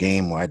into a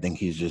game where I think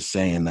he's just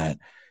saying that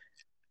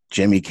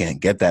Jimmy can't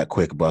get that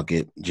quick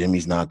bucket.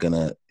 Jimmy's not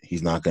gonna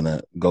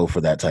go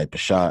for that type of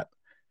shot,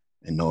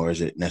 and nor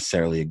is it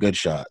necessarily a good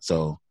shot.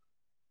 So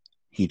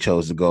he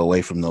chose to go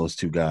away from those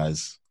two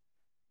guys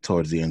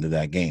towards the end of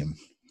that game.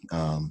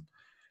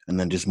 And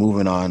then just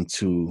moving on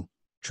to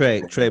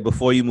Trey,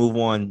 before you move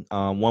on,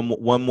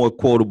 one more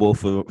quotable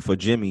for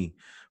Jimmy,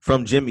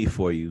 from Jimmy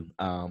for you.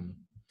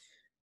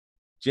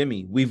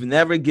 Jimmy, we've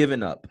never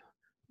given up,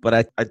 but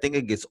I think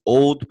it gets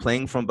old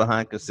playing from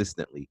behind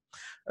consistently,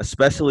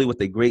 especially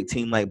with a great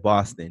team like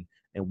Boston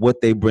and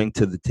what they bring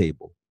to the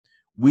table.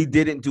 We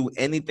didn't do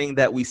anything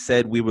that we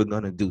said we were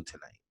going to do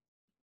tonight.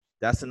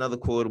 That's another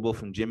quotable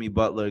from Jimmy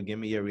Butler. Give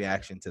me your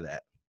reaction to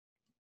that.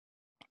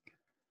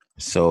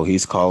 So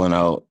he's calling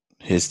out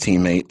his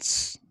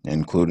teammates,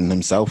 including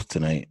himself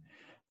tonight.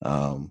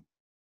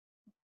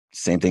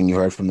 Same thing you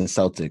heard from the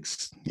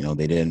Celtics.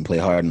 They didn't play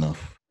hard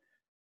enough.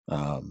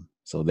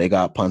 So they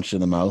got punched in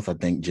the mouth. I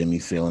think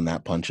Jimmy's feeling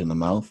that punch in the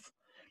mouth,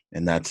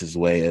 and that's his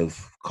way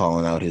of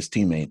calling out his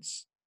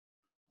teammates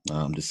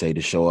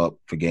to show up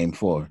for Game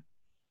 4.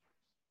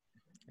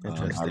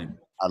 Interesting.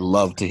 I'd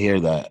love to hear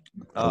that.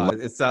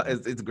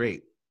 It's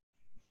great.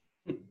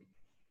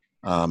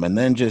 And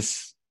then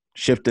just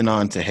shifting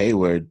on to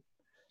Hayward,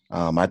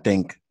 I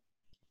think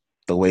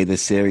the way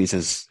this series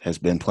has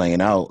been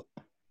playing out,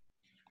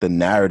 the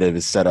narrative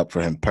is set up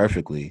for him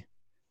perfectly.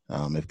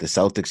 If the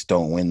Celtics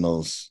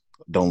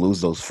don't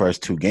lose those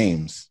first 2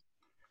 games,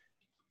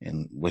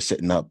 and we're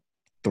sitting up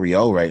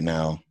 3-0 right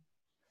now,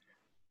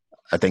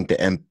 I think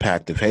the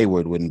impact of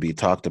Hayward wouldn't be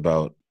talked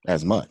about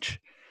as much.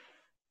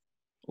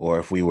 Or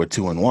if we were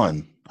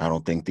 2-1, I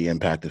don't think the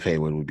impact of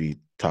Hayward would be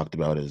talked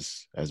about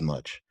as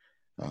much.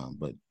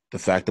 But the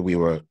fact that we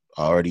were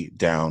already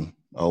down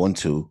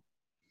 0-2,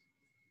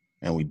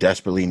 and we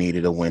desperately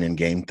needed a win in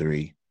Game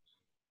 3,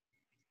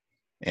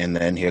 and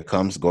then here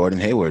comes Gordon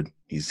Hayward.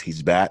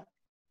 He's back.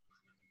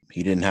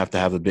 He didn't have to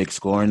have a big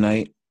scoring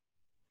night,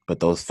 but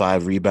those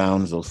 5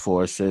 rebounds, those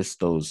 4 assists,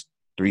 those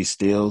 3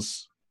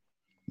 steals,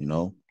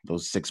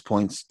 those 6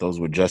 points, those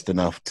were just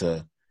enough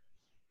to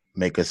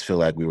make us feel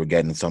like we were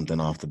getting something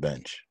off the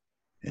bench.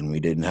 And we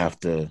didn't have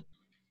to,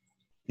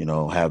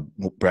 have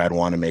Brad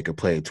Wanamaker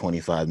play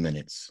 25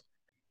 minutes.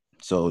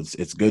 So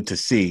it's good to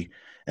see.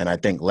 And I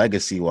think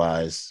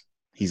legacy-wise,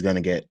 he's going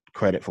to get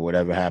credit for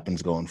whatever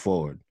happens going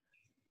forward.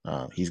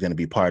 He's going to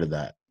be part of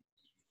that.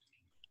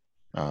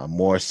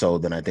 More so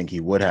than I think he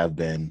would have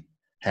been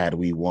had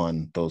we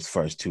won those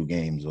first 2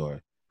 games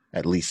or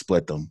at least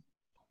split them.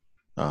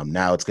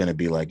 Now it's going to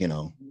be like,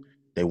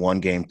 they won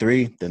Game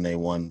 3, then they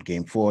won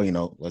Game 4.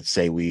 Let's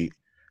say the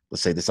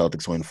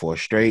Celtics win 4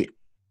 straight.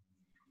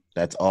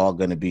 That's all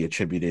going to be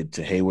attributed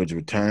to Hayward's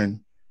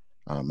return.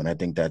 And I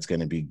think that's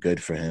going to be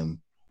good for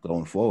him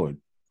going forward.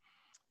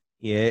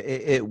 Yeah,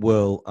 it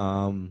will.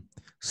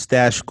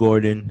 Stash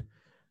Gordon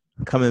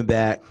coming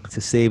back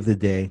to save the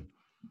day.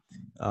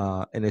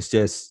 And it's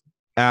just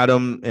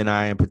Adam and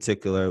I in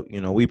particular,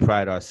 we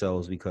pride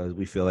ourselves because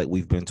we feel like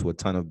we've been to a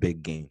ton of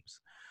big games.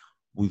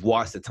 We've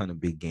watched a ton of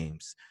big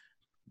games.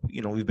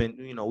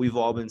 We've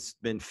all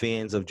been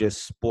fans of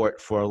just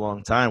sport for a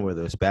long time,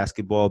 whether it's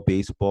basketball,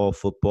 baseball,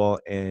 football.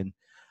 And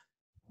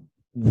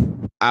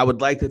I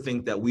would like to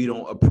think that we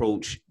don't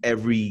approach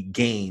every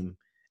game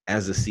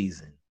as a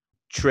season.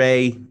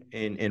 Trey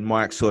and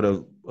Mark sort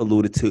of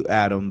alluded to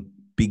Adam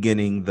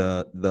beginning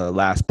the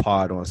last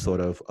pod on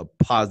sort of a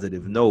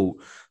positive note,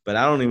 but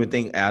I don't even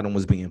think Adam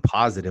was being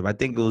positive. I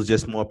think it was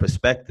just more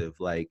perspective.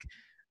 Like,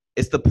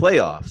 it's the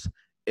playoffs.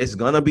 It's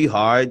going to be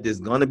hard. There's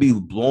going to be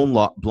blown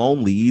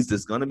leads.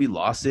 There's going to be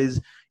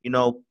losses.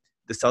 The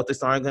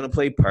Celtics aren't going to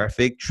play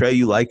perfect. Trey,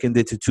 you likened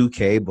it to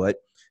 2K, but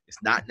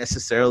it's not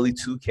necessarily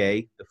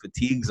 2K. The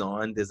fatigue's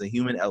on. There's a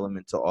human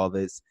element to all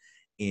this.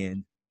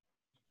 And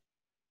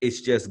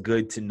it's just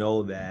good to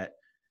know that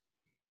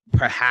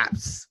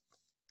perhaps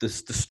the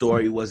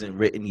story wasn't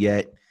written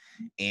yet.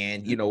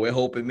 And, we're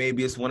hoping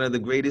maybe it's one of the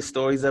greatest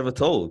stories ever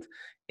told.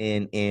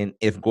 And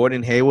if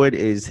Gordon Hayward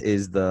is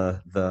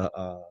the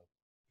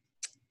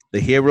the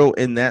hero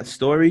in that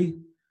story,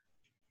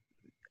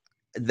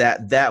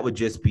 that would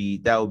just be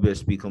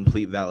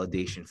complete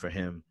validation for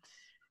him.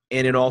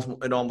 And it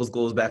almost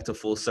goes back to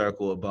full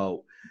circle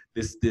about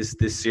this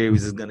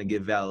series is going to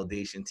give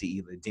validation to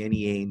either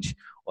Danny Ainge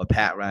or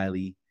Pat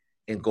Riley,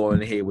 and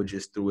Gordon Hayward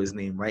just threw his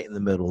name right in the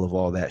middle of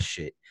all that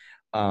shit.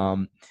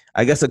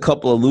 I guess a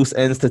couple of loose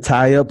ends to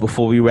tie up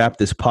before we wrap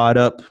this pod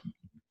up.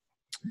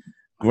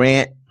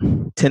 Grant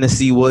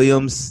Tennessee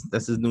Williams,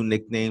 that's his new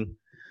nickname.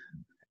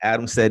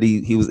 Adam said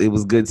it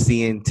was good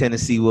seeing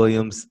Tennessee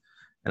Williams,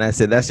 and I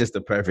said that's just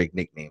the perfect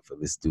nickname for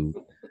this dude.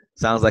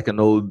 Sounds like an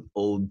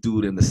old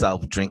dude in the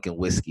South drinking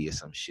whiskey or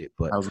some shit.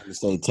 But I was going to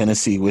say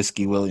Tennessee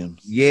Whiskey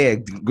Williams. Yeah,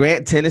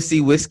 Grant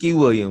Tennessee Whiskey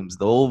Williams,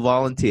 the old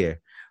volunteer,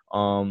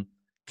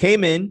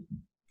 came in,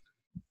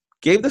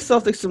 gave the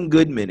Celtics some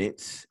good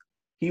minutes.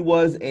 He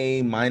was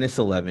a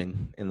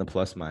 -11 in the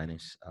plus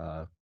minus,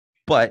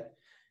 but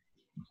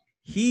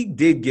he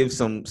did give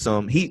some.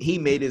 He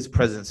made his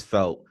presence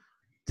felt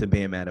to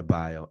Bam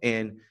Adebayo.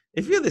 And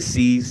if you're the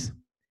C's,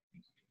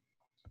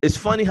 it's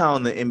funny how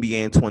in the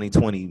NBA in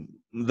 2020,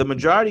 the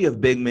majority of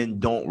big men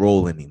don't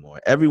roll anymore.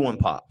 Everyone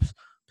pops.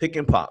 Pick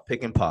and pop.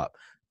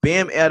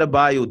 Bam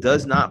Adebayo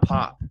does not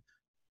pop.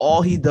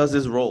 All he does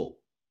is roll.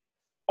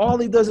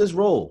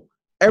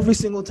 Every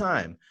single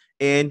time.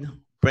 And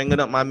bringing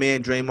up my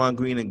man Draymond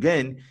Green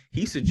again,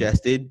 he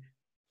suggested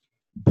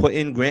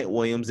putting Grant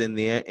Williams in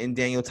there in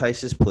Daniel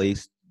Tice's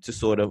place to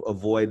sort of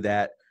avoid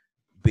that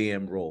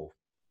Bam role.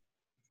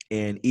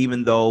 And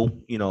even though,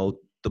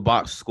 the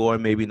box score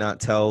maybe not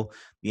tell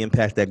the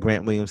impact that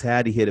Grant Williams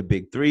had, he hit a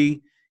big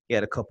three. He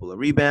had a couple of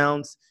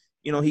rebounds.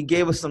 He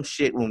gave us some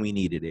shit when we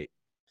needed it.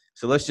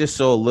 So let's just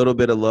show a little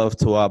bit of love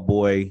to our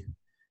boy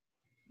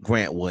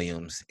Grant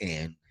Williams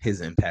and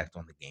his impact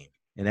on the game.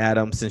 And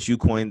Adam, since you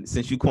coined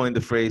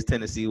the phrase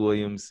Tennessee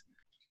Williams,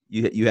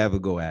 you have a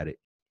go at it.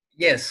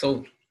 Yeah,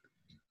 so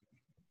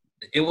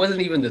it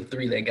wasn't even the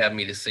three that got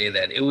me to say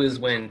that. It was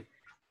when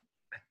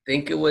I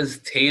think it was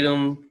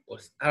Tatum,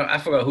 I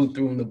forgot who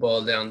threw him the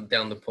ball down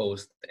the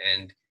post,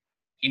 and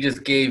he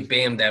just gave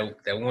Bam that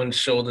one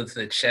shoulder to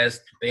the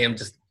chest. Bam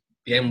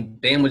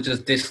was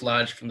just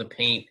dislodged from the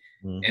paint,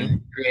 and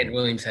Grant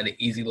Williams had an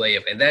easy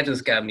layup, and that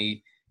just got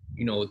me,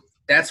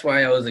 that's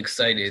why I was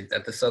excited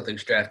that the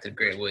Celtics drafted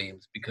Grant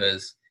Williams,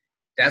 because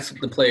that's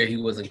the player he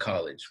was in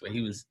college, when he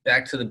was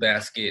back to the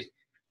basket,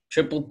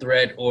 triple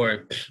threat,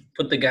 or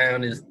put the guy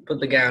on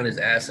his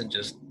ass and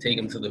just take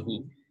him to the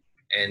hoop.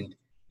 And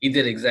he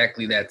did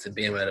exactly that to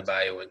Bam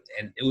Adebayo,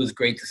 and it was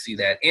great to see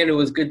that. And it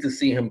was good to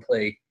see him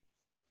play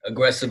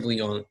aggressively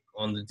on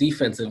the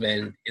defensive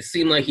end. It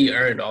seemed like he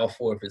earned all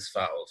four of his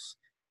fouls.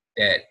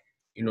 That,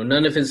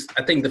 none of his –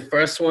 I think the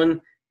first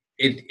one,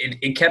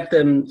 it kept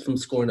them from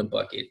scoring a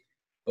bucket.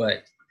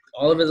 But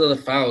all of his other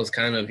fouls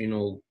kind of,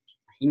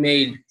 he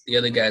made the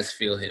other guys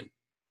feel him.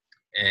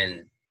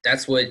 And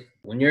that's what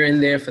 – when you're in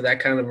there for that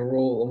kind of a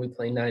role, only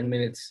play 9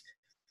 minutes,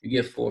 you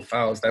get 4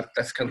 fouls. Those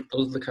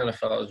are the kind of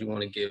fouls you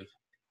want to give.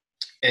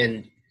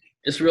 And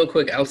just real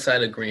quick,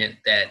 outside of Grant,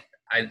 that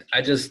I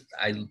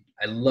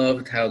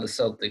loved how the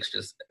Celtics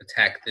just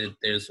attacked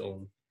their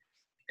zone,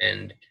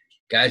 and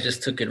guys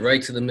just took it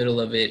right to the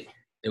middle of it.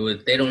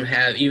 They don't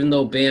have, even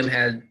though Bam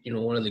had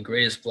one of the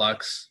greatest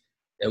blocks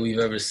that we've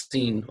ever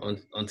seen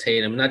on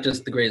Tatum, not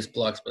just the greatest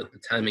blocks, but the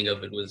timing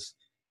of it was,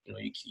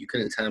 you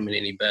couldn't time it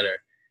any better.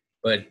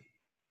 But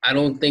I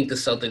don't think the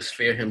Celtics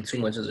fear him too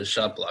much as a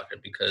shot blocker,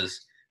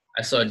 because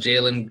I saw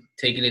Jalen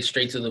taking it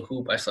straight to the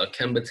hoop. I saw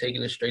Kemba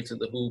taking it straight to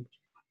the hoop.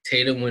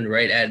 Tatum went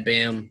right at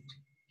Bam,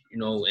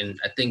 and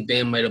I think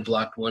Bam might have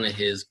blocked one of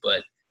his,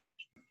 but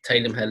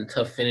Tatum had a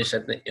tough finish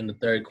in the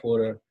third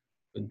quarter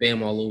with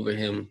Bam all over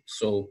him.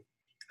 So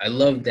I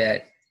love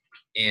that.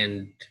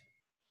 And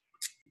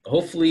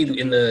hopefully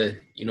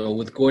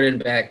with Gordon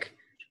back,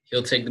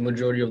 he'll take the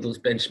majority of those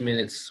bench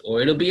minutes,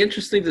 or it'll be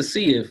interesting to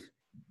see if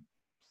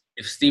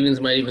Stevens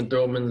might even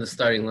throw him in the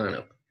starting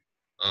lineup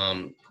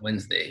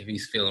Wednesday if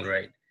he's feeling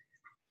right.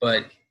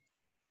 But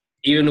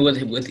even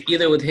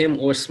with him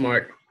or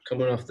Smart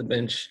coming off the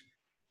bench,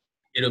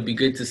 it'll be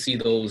good to see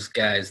those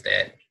guys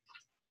that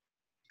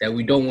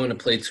we don't want to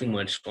play too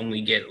much,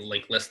 only get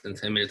like less than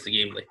 10 minutes a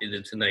game like they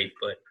did tonight.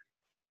 But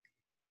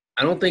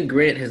I don't think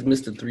Grant has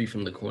missed a three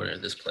from the corner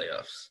this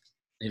playoffs.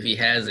 If he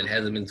has, it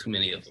hasn't been too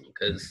many of them,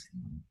 because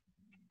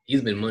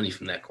he's been money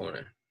from that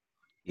corner.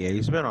 Yeah,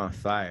 he's been on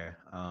fire.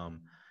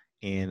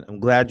 And I'm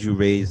glad you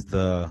raised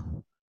the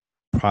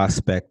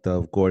prospect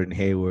of Gordon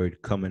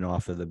Hayward coming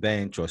off of the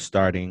bench or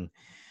starting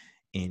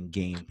in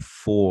Game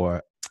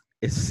 4.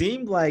 It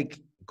seemed like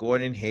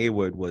Gordon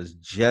Hayward was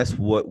just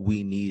what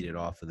we needed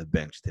off of the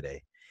bench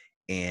today.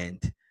 And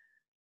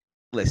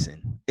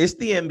listen, it's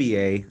the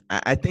NBA.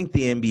 I think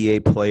the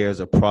NBA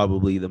players are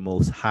probably the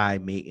most high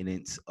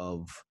maintenance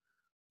of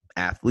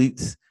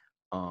athletes.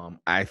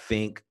 I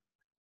think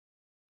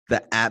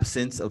the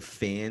absence of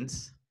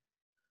fans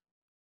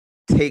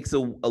takes a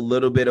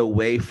little bit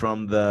away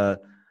from the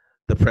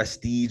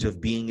prestige of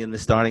being in the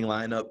starting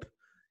lineup,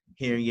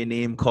 hearing your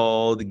name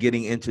called,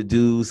 getting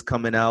introduced,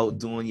 coming out,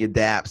 doing your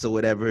daps or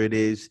whatever it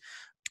is.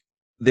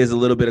 there's a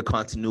little bit of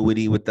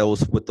continuity with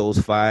those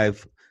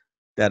five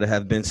that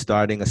have been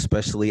starting,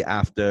 especially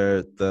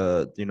after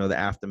the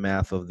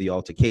aftermath of the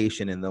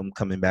altercation and them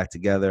coming back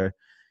together.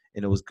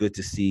 And it was good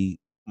to see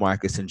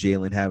Marcus and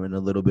Jalen having a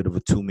little bit of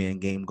a two-man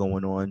game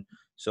going on.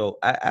 So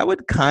I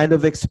would kind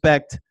of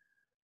expect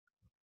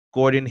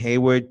Gordon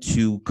Hayward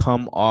to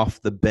come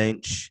off the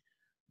bench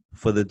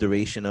for the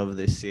duration of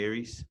this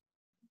series,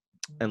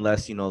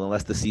 unless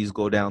the C's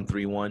go down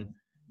 3-1,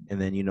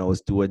 and then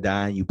it's do or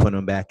die, and you put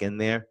him back in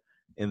there,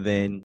 and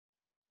then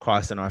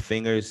crossing our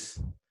fingers,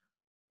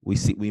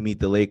 we meet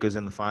the Lakers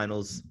in the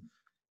finals.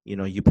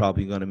 You're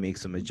probably going to make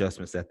some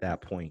adjustments at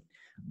that point.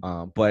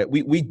 But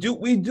we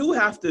do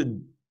have to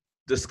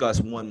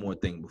discuss one more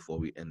thing before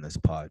we end this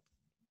pod.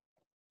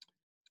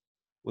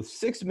 With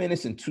 6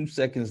 minutes and 2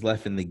 seconds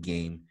left in the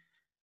game,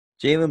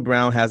 Jaylen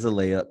Brown has a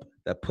layup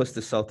that puts the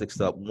Celtics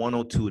up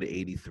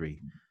 102-83.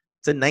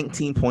 It's a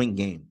 19-point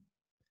game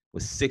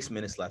with 6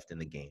 minutes left in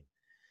the game.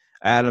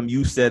 Adam,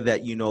 you said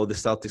that, the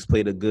Celtics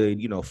played a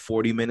good,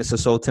 40 minutes or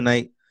so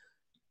tonight.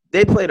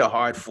 They played a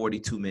hard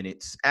 42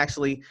 minutes.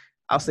 Actually,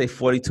 I'll say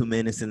 42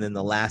 minutes and then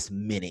the last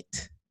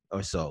minute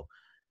or so.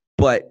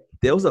 But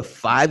there was a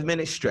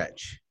 5-minute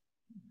stretch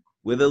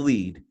with a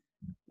lead,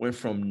 went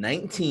from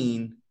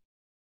 19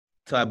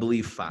 to, I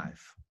believe,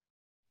 5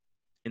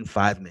 in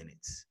 5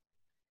 minutes.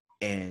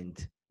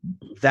 And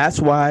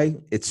that's why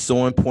it's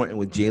so important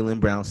what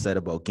Jaylen Brown said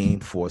about Game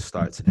 4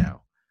 starts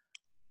now.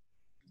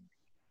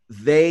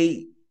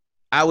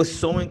 I was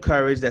so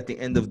encouraged at the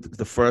end of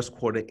the first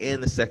quarter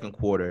and the second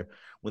quarter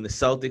when the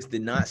Celtics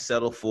did not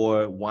settle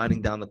for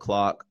winding down the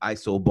clock,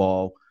 ISO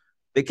ball.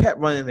 They kept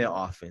running their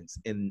offense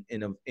in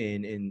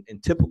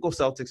typical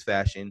Celtics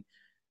fashion.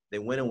 They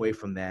went away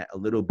from that a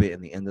little bit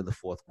in the end of the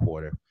fourth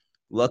quarter.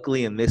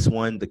 Luckily, in this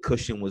one, the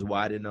cushion was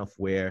wide enough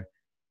where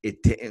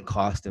it didn't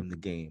cost them the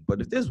game. But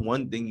if there's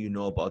one thing you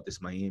know about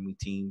this Miami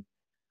team,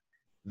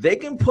 they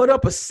can put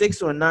up a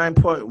 6 or 9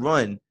 point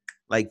run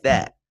like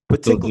that,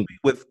 particularly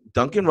with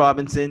Duncan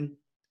Robinson,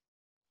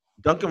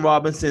 Duncan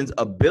Robinson's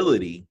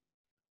ability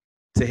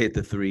to hit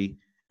the three,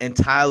 and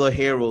Tyler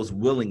Herro's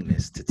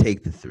willingness to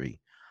take the three.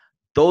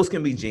 Those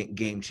can be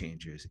game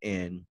changers.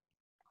 And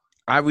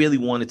I really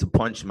wanted to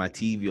punch my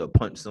TV or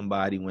punch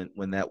somebody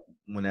when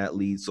that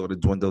lead sort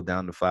of dwindled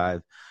down to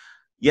 5.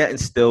 Yet and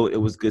still, it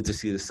was good to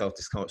see the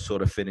Celtics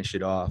sort of finish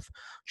it off.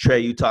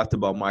 Trey, you talked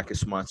about Marcus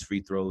Smart's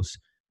free throws,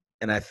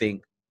 and I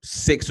think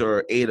 6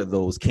 or 8 of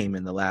those came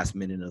in the last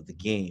minute of the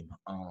game.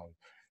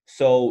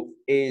 So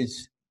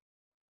is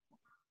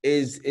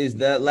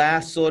that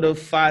last sort of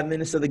 5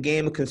 minutes of the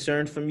game a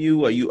concern from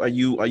you? Are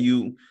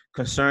you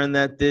concerned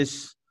that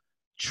this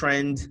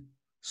trend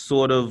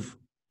sort of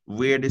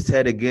reared its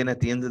head again at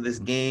the end of this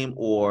game,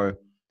 or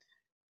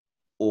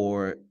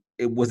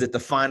was it the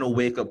final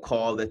wake-up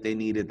call that they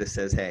needed that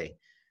says, hey,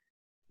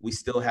 we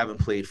still haven't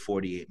played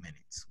 48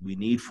 minutes. We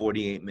need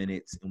 48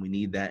 minutes, and we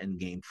need that in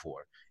Game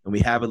 4. And we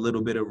have a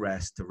little bit of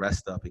rest to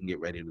rest up and get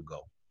ready to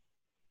go.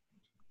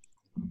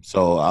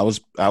 So I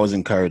was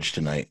encouraged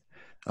tonight.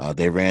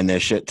 They ran their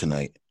shit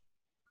tonight.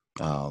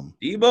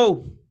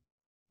 Debo.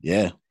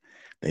 Yeah,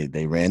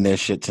 they ran their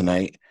shit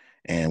tonight.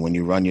 And when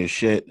you run your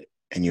shit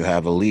and you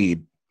have a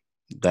lead,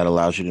 that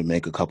allows you to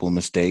make a couple of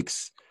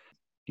mistakes.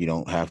 You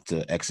don't have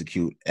to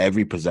execute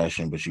every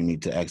possession, but you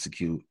need to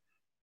execute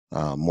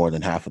more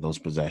than half of those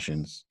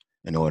possessions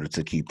in order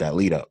to keep that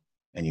lead up.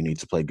 And you need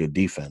to play good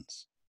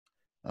defense.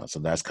 So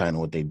that's kind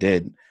of what they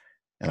did.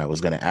 And I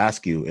was going to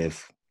ask you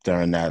if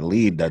during that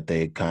lead that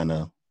they kind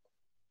of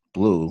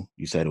blew,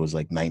 you said it was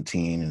like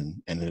 19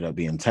 and ended up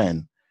being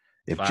 10.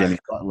 If 5. Jimmy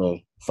Butler,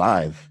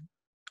 5,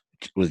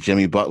 was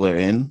Jimmy Butler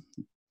in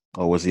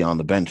or was he on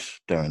the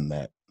bench during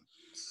that?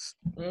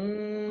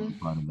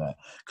 Part of that,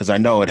 because I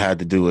know it had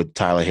to do with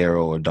Tyler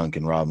Herro or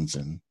Duncan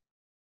Robinson.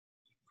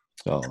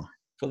 So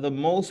for the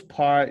most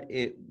part,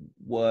 it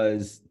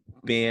was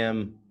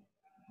Bam,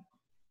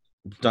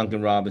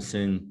 Duncan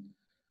Robinson,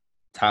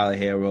 Tyler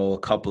Herro, a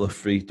couple of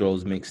free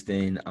throws mixed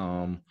in.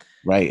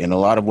 Right, and a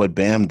lot of what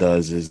Bam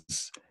does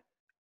is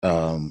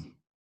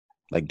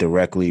like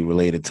directly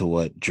related to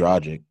what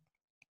Dragic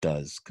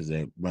does because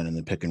they're running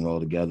the pick and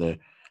roll together.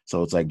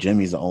 So it's like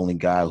Jimmy's the only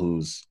guy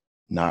who's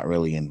not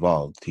really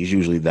involved. He's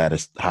usually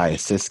that high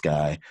assist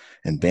guy,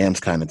 and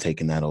Bam's kind of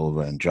taking that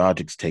over, and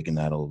Dragic's taking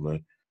that over.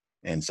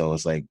 And so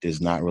it's like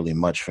there's not really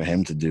much for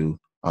him to do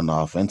on the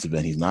offensive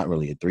end. He's not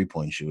really a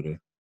three-point shooter.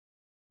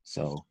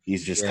 So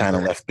he's just kind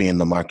of left being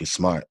the Marcus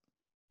Smart.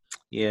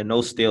 Yeah,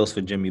 no steals for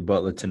Jimmy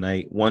Butler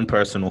tonight. 1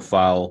 personal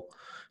foul.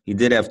 He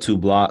did have 2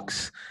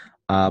 blocks,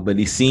 but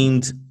he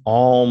seemed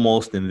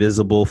almost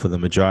invisible for the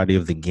majority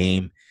of the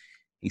game.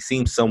 He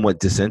seemed somewhat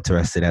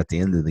disinterested at the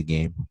end of the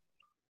game.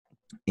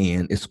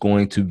 And it's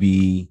going to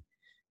be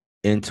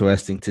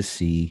interesting to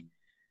see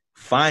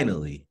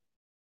finally.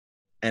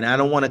 And I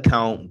don't want to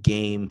count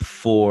Game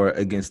 4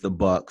 against the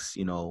Bucks.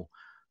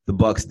 The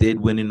Bucks did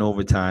win in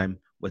overtime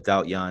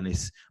without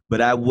Giannis,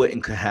 but I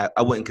wouldn't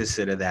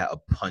consider that a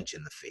punch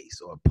in the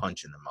face or a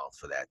punch in the mouth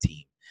for that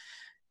team.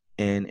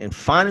 And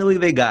finally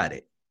they got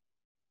it.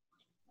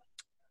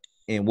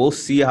 and we'll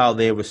see how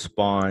they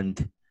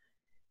respond.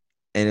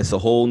 And it's a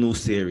whole new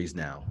series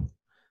now.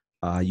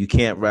 You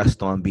can't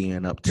rest on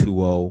being up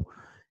 2-0,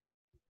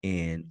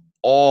 and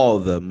all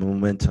the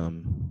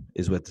momentum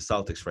is with the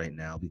Celtics right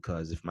now,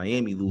 because if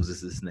Miami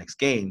loses this next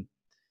game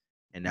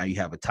and now you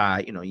have a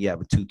tie, you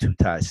have a 2-2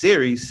 tie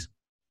series,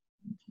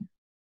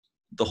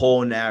 the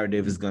whole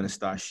narrative is going to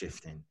start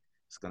shifting.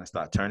 It's going to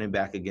start turning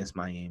back against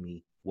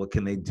Miami. What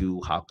can they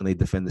do? How can they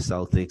defend the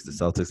Celtics? The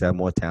Celtics have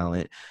more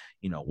talent.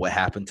 What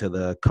happened to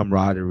the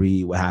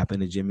camaraderie? What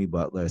happened to Jimmy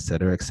Butler, et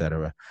cetera, et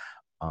cetera.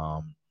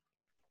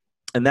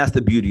 And that's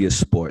the beauty of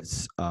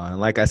sports. And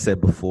like I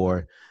said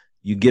before,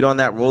 you get on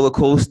that roller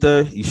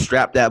coaster, you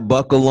strap that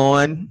buckle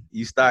on,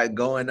 you start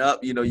going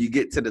up, you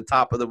get to the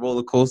top of the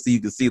roller coaster,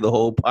 you can see the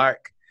whole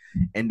park,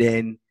 and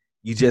then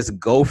you just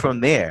go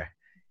from there.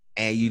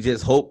 And you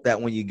just hope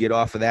that when you get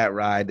off of that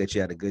ride that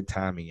you had a good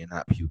time and you're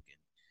not puking.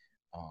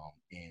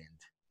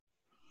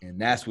 And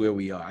that's where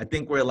we are. I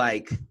think we're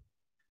like,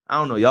 I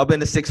don't know, y'all been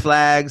to Six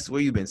Flags? Where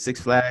you been?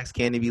 Six Flags,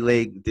 Canopy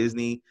Lake,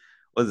 Disney?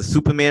 Was it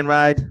Superman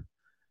ride?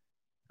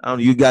 I don't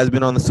know. You guys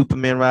been on the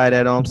Superman ride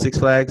at Six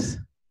Flags?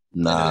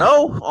 Nah.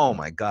 No? Oh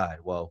my God.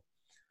 Well,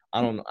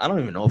 I don't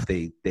even know if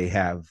they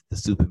have the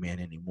Superman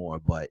anymore,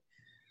 but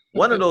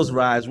one of those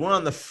rides, we're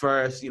on the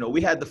first,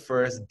 we had the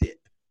first dip.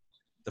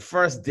 The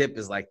first dip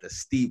is like the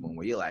steep one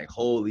where you're like,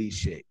 holy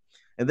shit.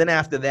 And then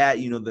after that,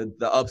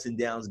 the ups and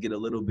downs get a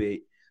little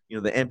bit,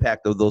 the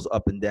impact of those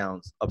ups and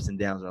downs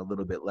are a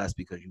little bit less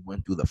because you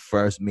went through the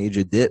first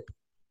major dip.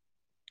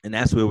 And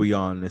that's where we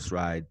are on this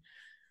ride,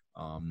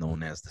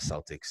 known as the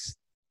Celtics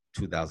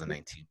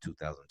 2019-2020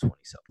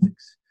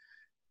 Celtics.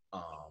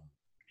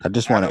 I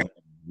just want to add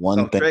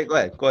one thing. Trey, go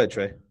ahead,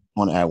 Trey. I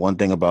want to add one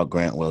thing about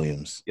Grant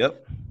Williams.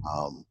 Yep.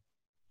 On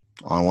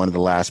one of the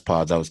last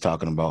pods, I was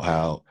talking about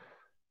how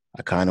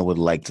I kind of would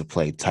like to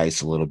play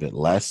Tice a little bit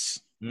less.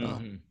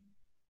 Mm-hmm.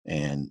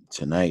 And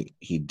tonight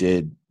he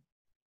did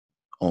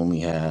only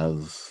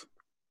have,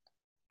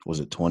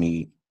 was it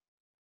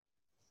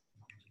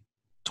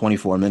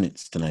 24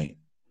 minutes tonight.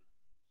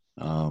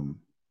 24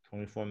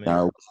 minutes.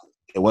 Now,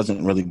 it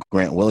wasn't really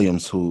Grant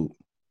Williams who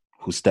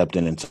stepped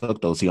in and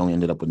took those. He only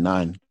ended up with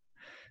 9.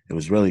 It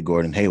was really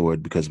Gordon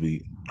Hayward because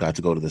we got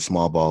to go to the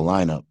small ball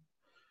lineup.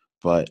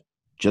 But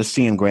just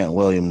seeing Grant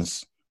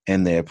Williams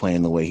in there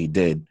playing the way he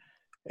did,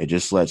 it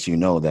just lets you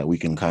know that we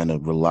can kind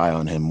of rely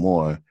on him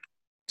more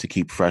to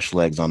keep fresh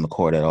legs on the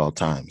court at all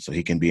times. So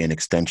he can be an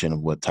extension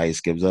of what Tice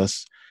gives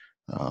us.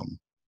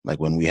 Like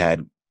when we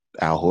had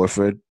Al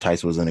Horford,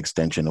 Tice was an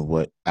extension of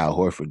what Al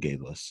Horford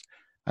gave us.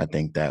 I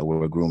think that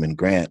we're grooming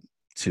Grant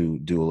to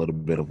do a little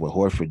bit of what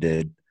Horford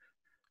did,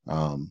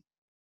 and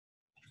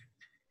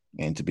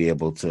to be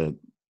able to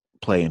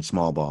play in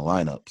small ball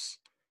lineups.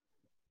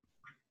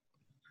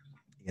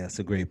 Yeah, that's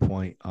a great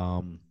point.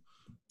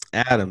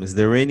 Adam, is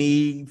there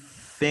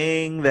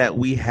anything that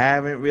we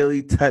haven't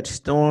really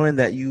touched on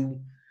that you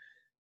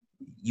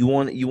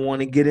want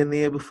to get in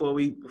there before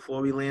we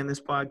land this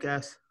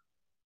podcast?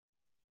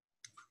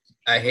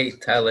 I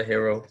hate Tyler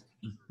Hero.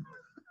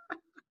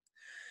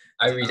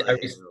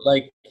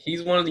 Like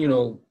he's one of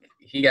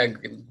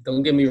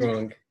don't get me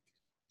wrong.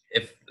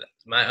 If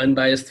my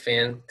unbiased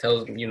fan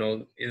tells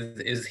me,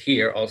 is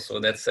here also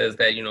that says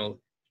that,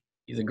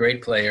 he's a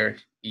great player.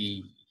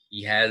 He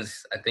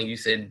has, I think you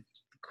said,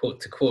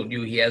 to quote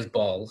you, he has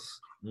balls.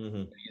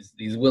 Mm-hmm.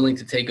 He's willing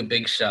to take a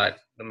big shot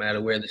no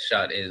matter where the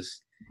shot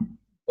is.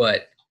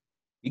 But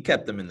he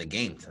kept them in the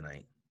game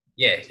tonight.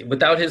 Yeah,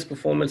 without his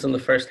performance in the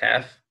first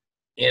half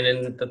and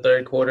in the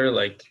third quarter,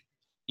 like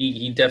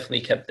he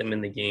definitely kept them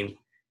in the game.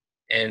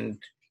 And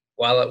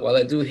while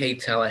I do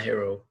hate Tyler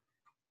Hero,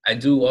 I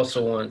do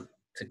also want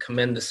to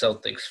commend the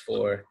Celtics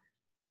for,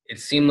 it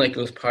seemed like it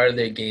was part of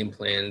their game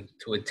plan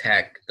to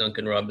attack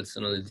Duncan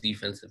Robinson on the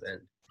defensive end.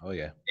 Oh,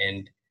 yeah.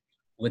 And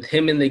with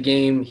him in the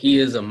game, he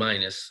is a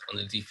minus on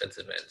the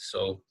defensive end.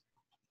 So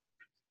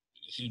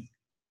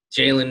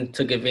Jalen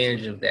took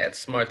advantage of that.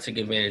 Smart took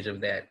advantage of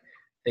that. I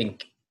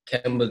think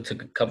Kemba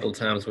took a couple of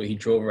times where he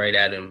drove right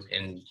at him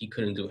and he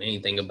couldn't do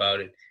anything about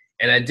it.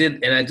 And I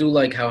do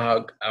like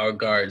how our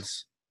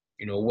guards,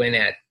 went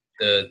at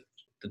the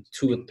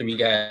 2 or 3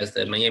 guys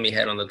that Miami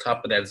had on the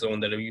top of that zone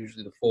that are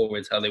usually the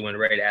forwards, how they went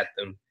right at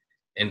them.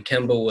 And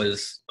Kemba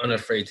was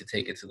unafraid to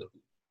take it to the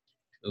hoop.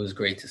 It was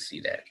great to see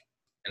that.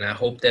 And I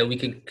hope that we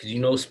can,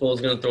 because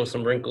Spo's going to throw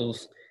some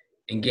wrinkles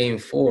in Game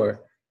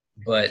 4,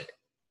 but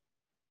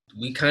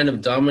we kind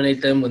of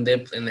dominate them when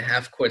they're in the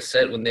half-court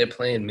set when they're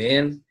playing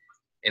man.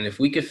 And if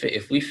we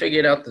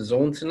figured out the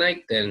zone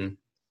tonight, then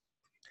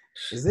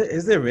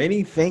is there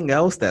anything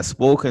else that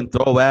Spo can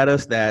throw at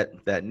us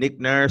that Nick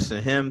Nurse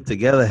and him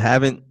together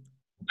haven't?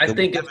 I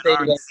think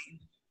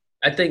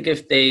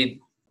if they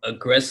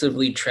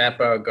aggressively trap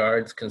our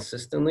guards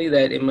consistently,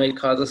 that it might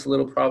cause us a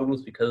little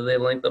problems because of their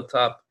length up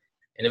top.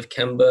 And if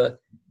Kemba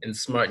and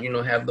Smart,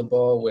 have the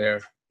ball where,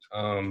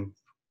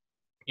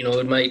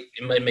 it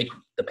might make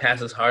the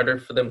passes harder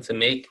for them to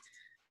make,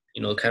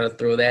 kind of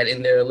throw that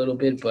in there a little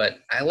bit. But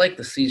I like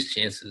the C's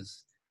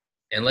chances.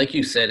 And like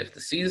you said, if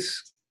the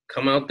C's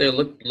come out there,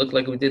 look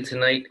like we did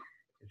tonight,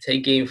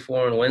 take Game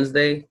 4 on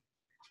Wednesday,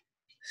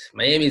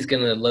 Miami's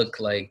gonna look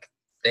like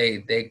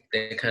they're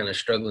kind of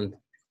struggling.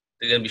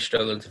 They're gonna be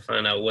struggling to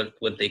find out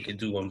what they could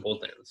do on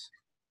both ends,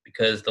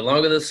 because the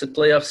longer this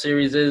playoff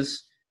series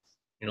is,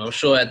 I'm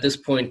sure at this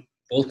point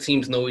both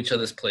teams know each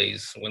other's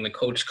plays. When the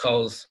coach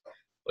calls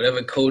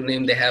whatever code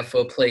name they have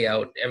for a play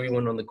out,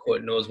 everyone on the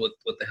court knows what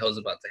the hell's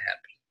about to happen.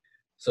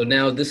 So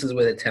now this is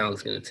where the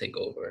talent's gonna take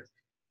over,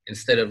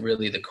 instead of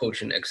really the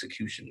coach and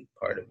execution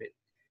part of it.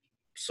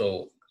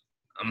 So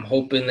I'm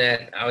hoping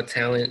that our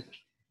talent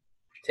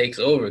takes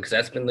over, because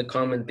that's been the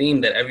common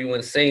theme that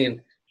everyone's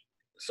saying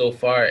so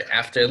far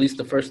after at least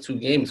the first two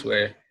games,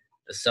 where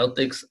the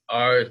Celtics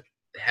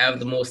have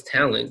the most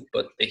talent,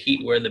 but the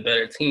Heat were the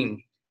better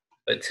team.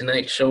 But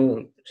tonight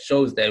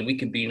shows that we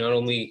could be not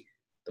only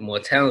the more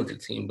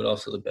talented team, but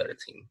also the better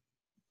team.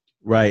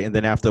 Right, and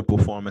then after a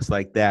performance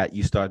like that,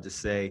 you start to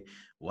say,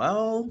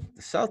 well,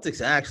 the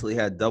Celtics actually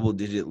had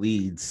double-digit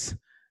leads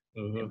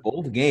in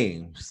both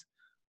games.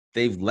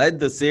 They've led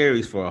the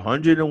series for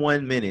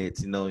 101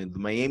 minutes. The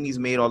Miami's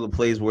made all the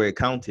plays where it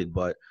counted,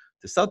 but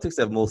the Celtics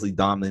have mostly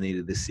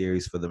dominated the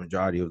series for the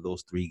majority of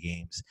those three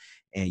games.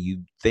 And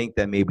you think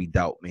that maybe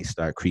doubt may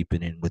start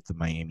creeping in with the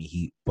Miami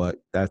Heat, but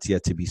that's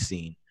yet to be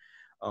seen.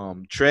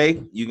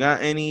 Trey, you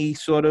got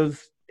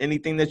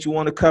anything that you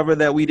want to cover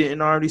that we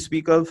didn't already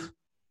speak of?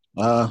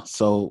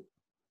 So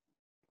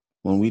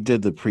when we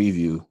did the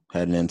preview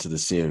heading into the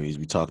series,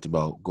 we talked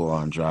about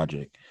Goran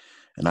Dragic.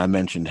 And I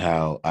mentioned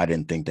how I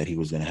didn't think that he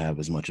was going to have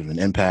as much of an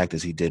impact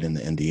as he did in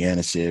the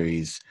Indiana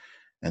series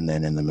and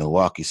then in the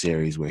Milwaukee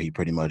series, where he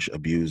pretty much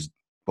abused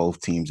both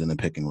teams in the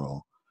pick and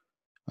roll.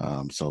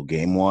 So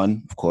game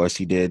one, of course,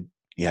 he did.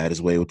 He had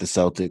his way with the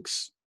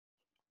Celtics.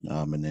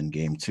 And then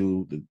game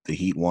two, the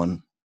Heat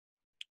won.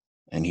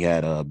 And he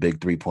had a big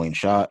three-point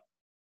shot.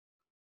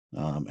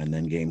 And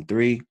then game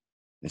three,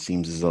 it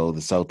seems as though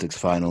the Celtics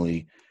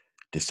finally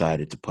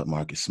decided to put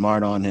Marcus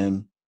Smart on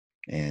him,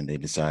 and they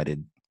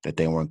decided that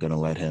they weren't going to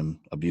let him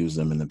abuse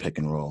them in the pick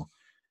and roll.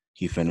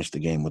 He finished the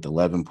game with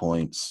 11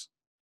 points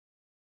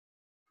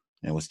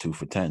and was 2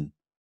 for 10.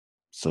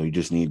 So you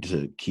just need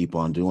to keep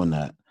on doing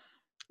that.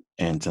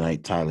 And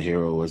tonight, Tyler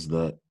Hero was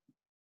the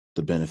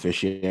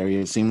beneficiary,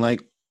 it seemed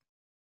like.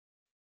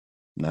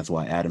 And that's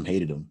why Adam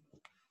hated him.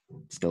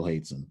 Still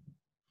hates him.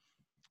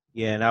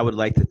 Yeah, and I would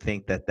like to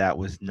think that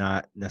was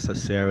not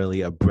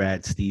necessarily a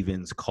Brad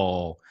Stevens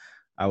call.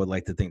 I would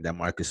like to think that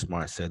Marcus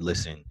Smart said,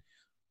 listen,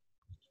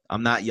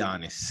 I'm not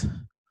Giannis.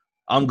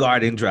 I'm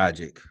guarding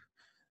Dragic.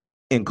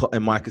 And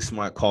Marcus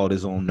Smart called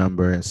his own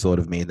number and sort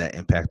of made that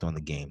impact on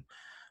the game.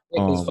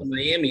 Because for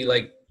Miami,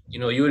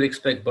 you would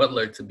expect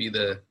Butler to be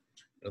the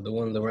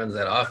one that runs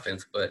that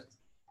offense, but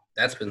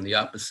that's been the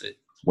opposite.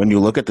 When you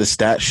look at the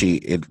stat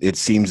sheet, it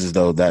seems as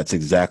though that's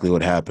exactly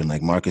what happened.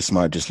 Like Marcus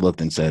Smart just looked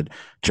and said,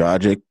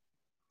 Dragic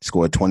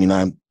scored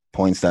 29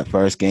 points that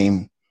first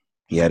game.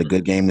 He had a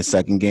good game the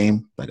second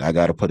game. Like, I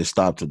got to put a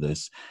stop to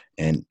this.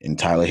 And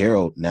Tyler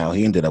Hero, now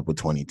he ended up with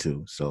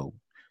 22. So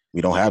we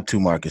don't have two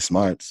Marcus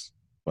Smarts.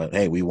 But,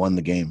 hey, we won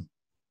the game.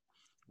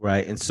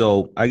 Right. And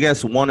so I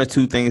guess one or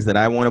two things that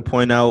I want to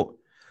point out.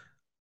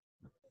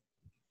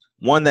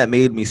 One that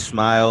made me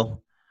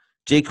smile,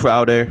 Jay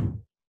Crowder,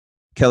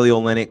 Kelly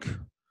Olynyk,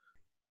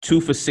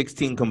 2 for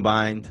 16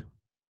 combined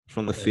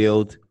from the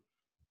field,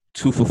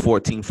 2 for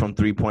 14 from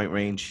three-point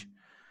range.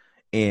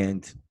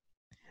 And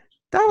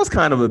that was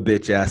kind of a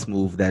bitch-ass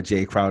move that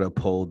Jay Crowder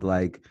pulled.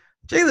 Like,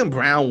 Jaylen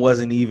Brown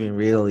wasn't even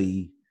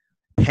really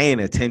paying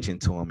attention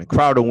to him. And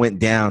Crowder went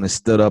down and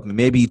stood up. And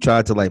maybe he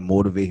tried to,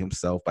 motivate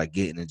himself by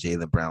getting in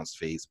Jaylen Brown's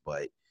face.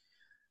 But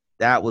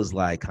that was,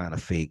 kind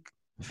of fake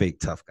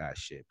tough guy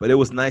shit. But it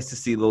was nice to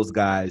see those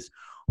guys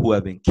who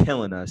have been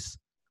killing us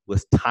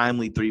with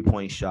timely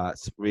three-point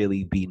shots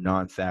really be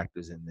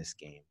non-factors in this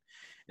game.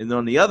 And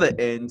on the other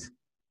end,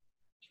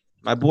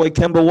 my boy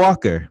Kemba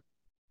Walker.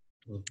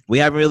 We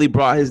haven't really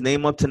brought his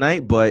name up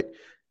tonight, but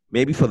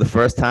maybe for the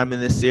first time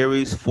in this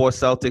series, 4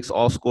 Celtics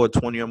all scored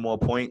 20 or more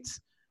points.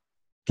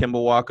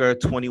 Kemba Walker,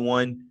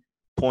 21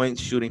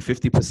 points, shooting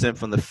 50%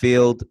 from the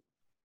field,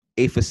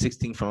 8 for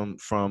 16 from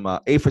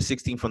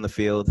the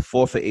field,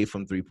 4 for 8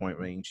 from three-point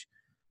range,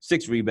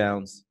 6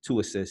 rebounds, 2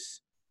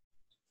 assists.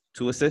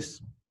 2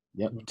 assists?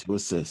 Yep, 2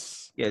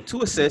 assists. Yeah,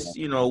 2 assists,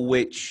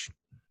 which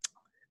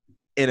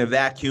in a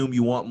vacuum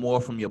you want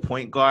more from your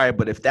point guard,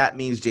 but if that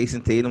means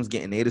Jason Tatum's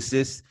getting 8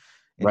 assists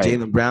and right.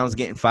 Jaylen Brown's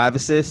getting 5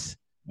 assists.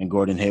 And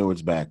Gordon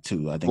Hayward's back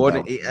too. I think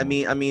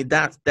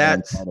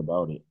that's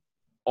about it.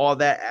 All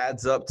that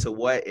adds up to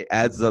what? It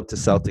adds up to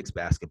Celtics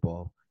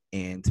basketball.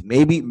 And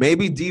maybe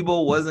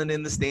Debo wasn't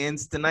in the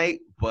stands tonight,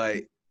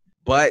 but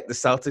the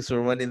Celtics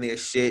were running their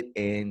shit.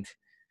 And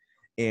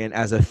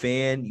as a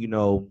fan, you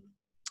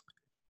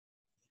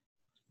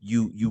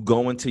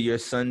go into your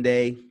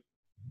Sunday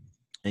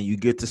and you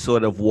get to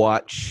sort of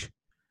watch.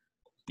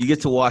 You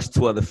get to watch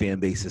 2 other fan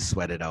bases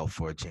sweat it out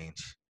for a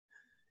change.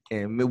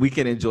 And we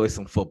can enjoy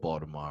some football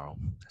tomorrow.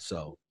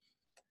 So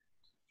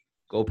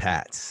go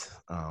Pats.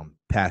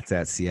 Pats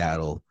at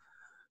Seattle.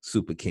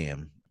 Super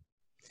Cam.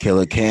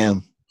 Killer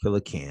Cam. Killer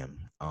Cam.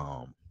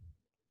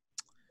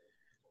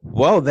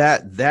 Well,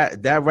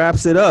 that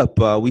wraps it up.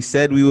 We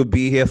said we would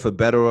be here for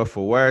better or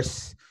for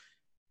worse.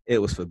 It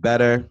was for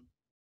better.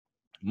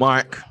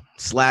 Mark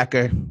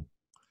Slacker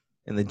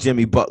in the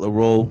Jimmy Butler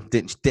role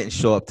didn't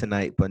show up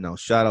tonight, but no,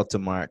 shout out to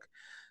Mark.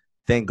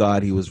 Thank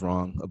God he was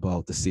wrong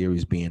about the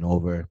series being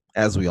over,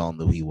 as we all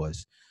knew he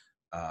was.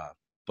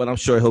 But I'm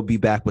sure he'll be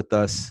back with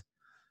us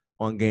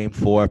on Game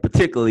 4,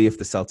 particularly if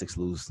the Celtics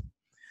lose.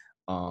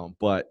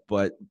 But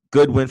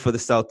good win for the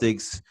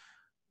Celtics.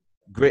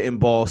 Grit and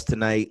balls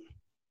tonight.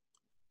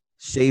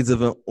 Shades of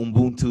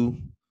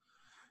Ubuntu.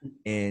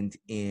 And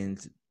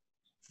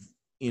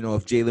you know,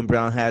 if Jaylen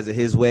Brown has it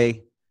his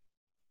way,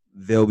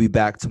 they'll be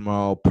back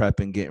tomorrow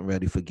prepping, getting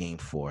ready for Game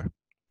 4.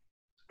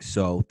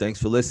 So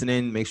thanks for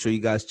listening. Make sure you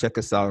guys check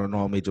us out on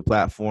all major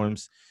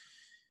platforms.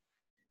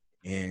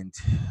 And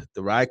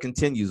the ride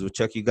continues. We'll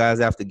check you guys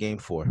after Game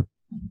 4.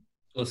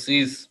 Go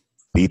C's.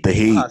 Beat the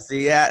Heat.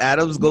 See,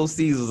 Adams Go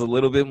C's was a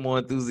little bit more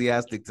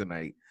enthusiastic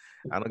tonight.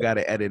 I don't got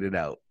to edit it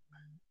out.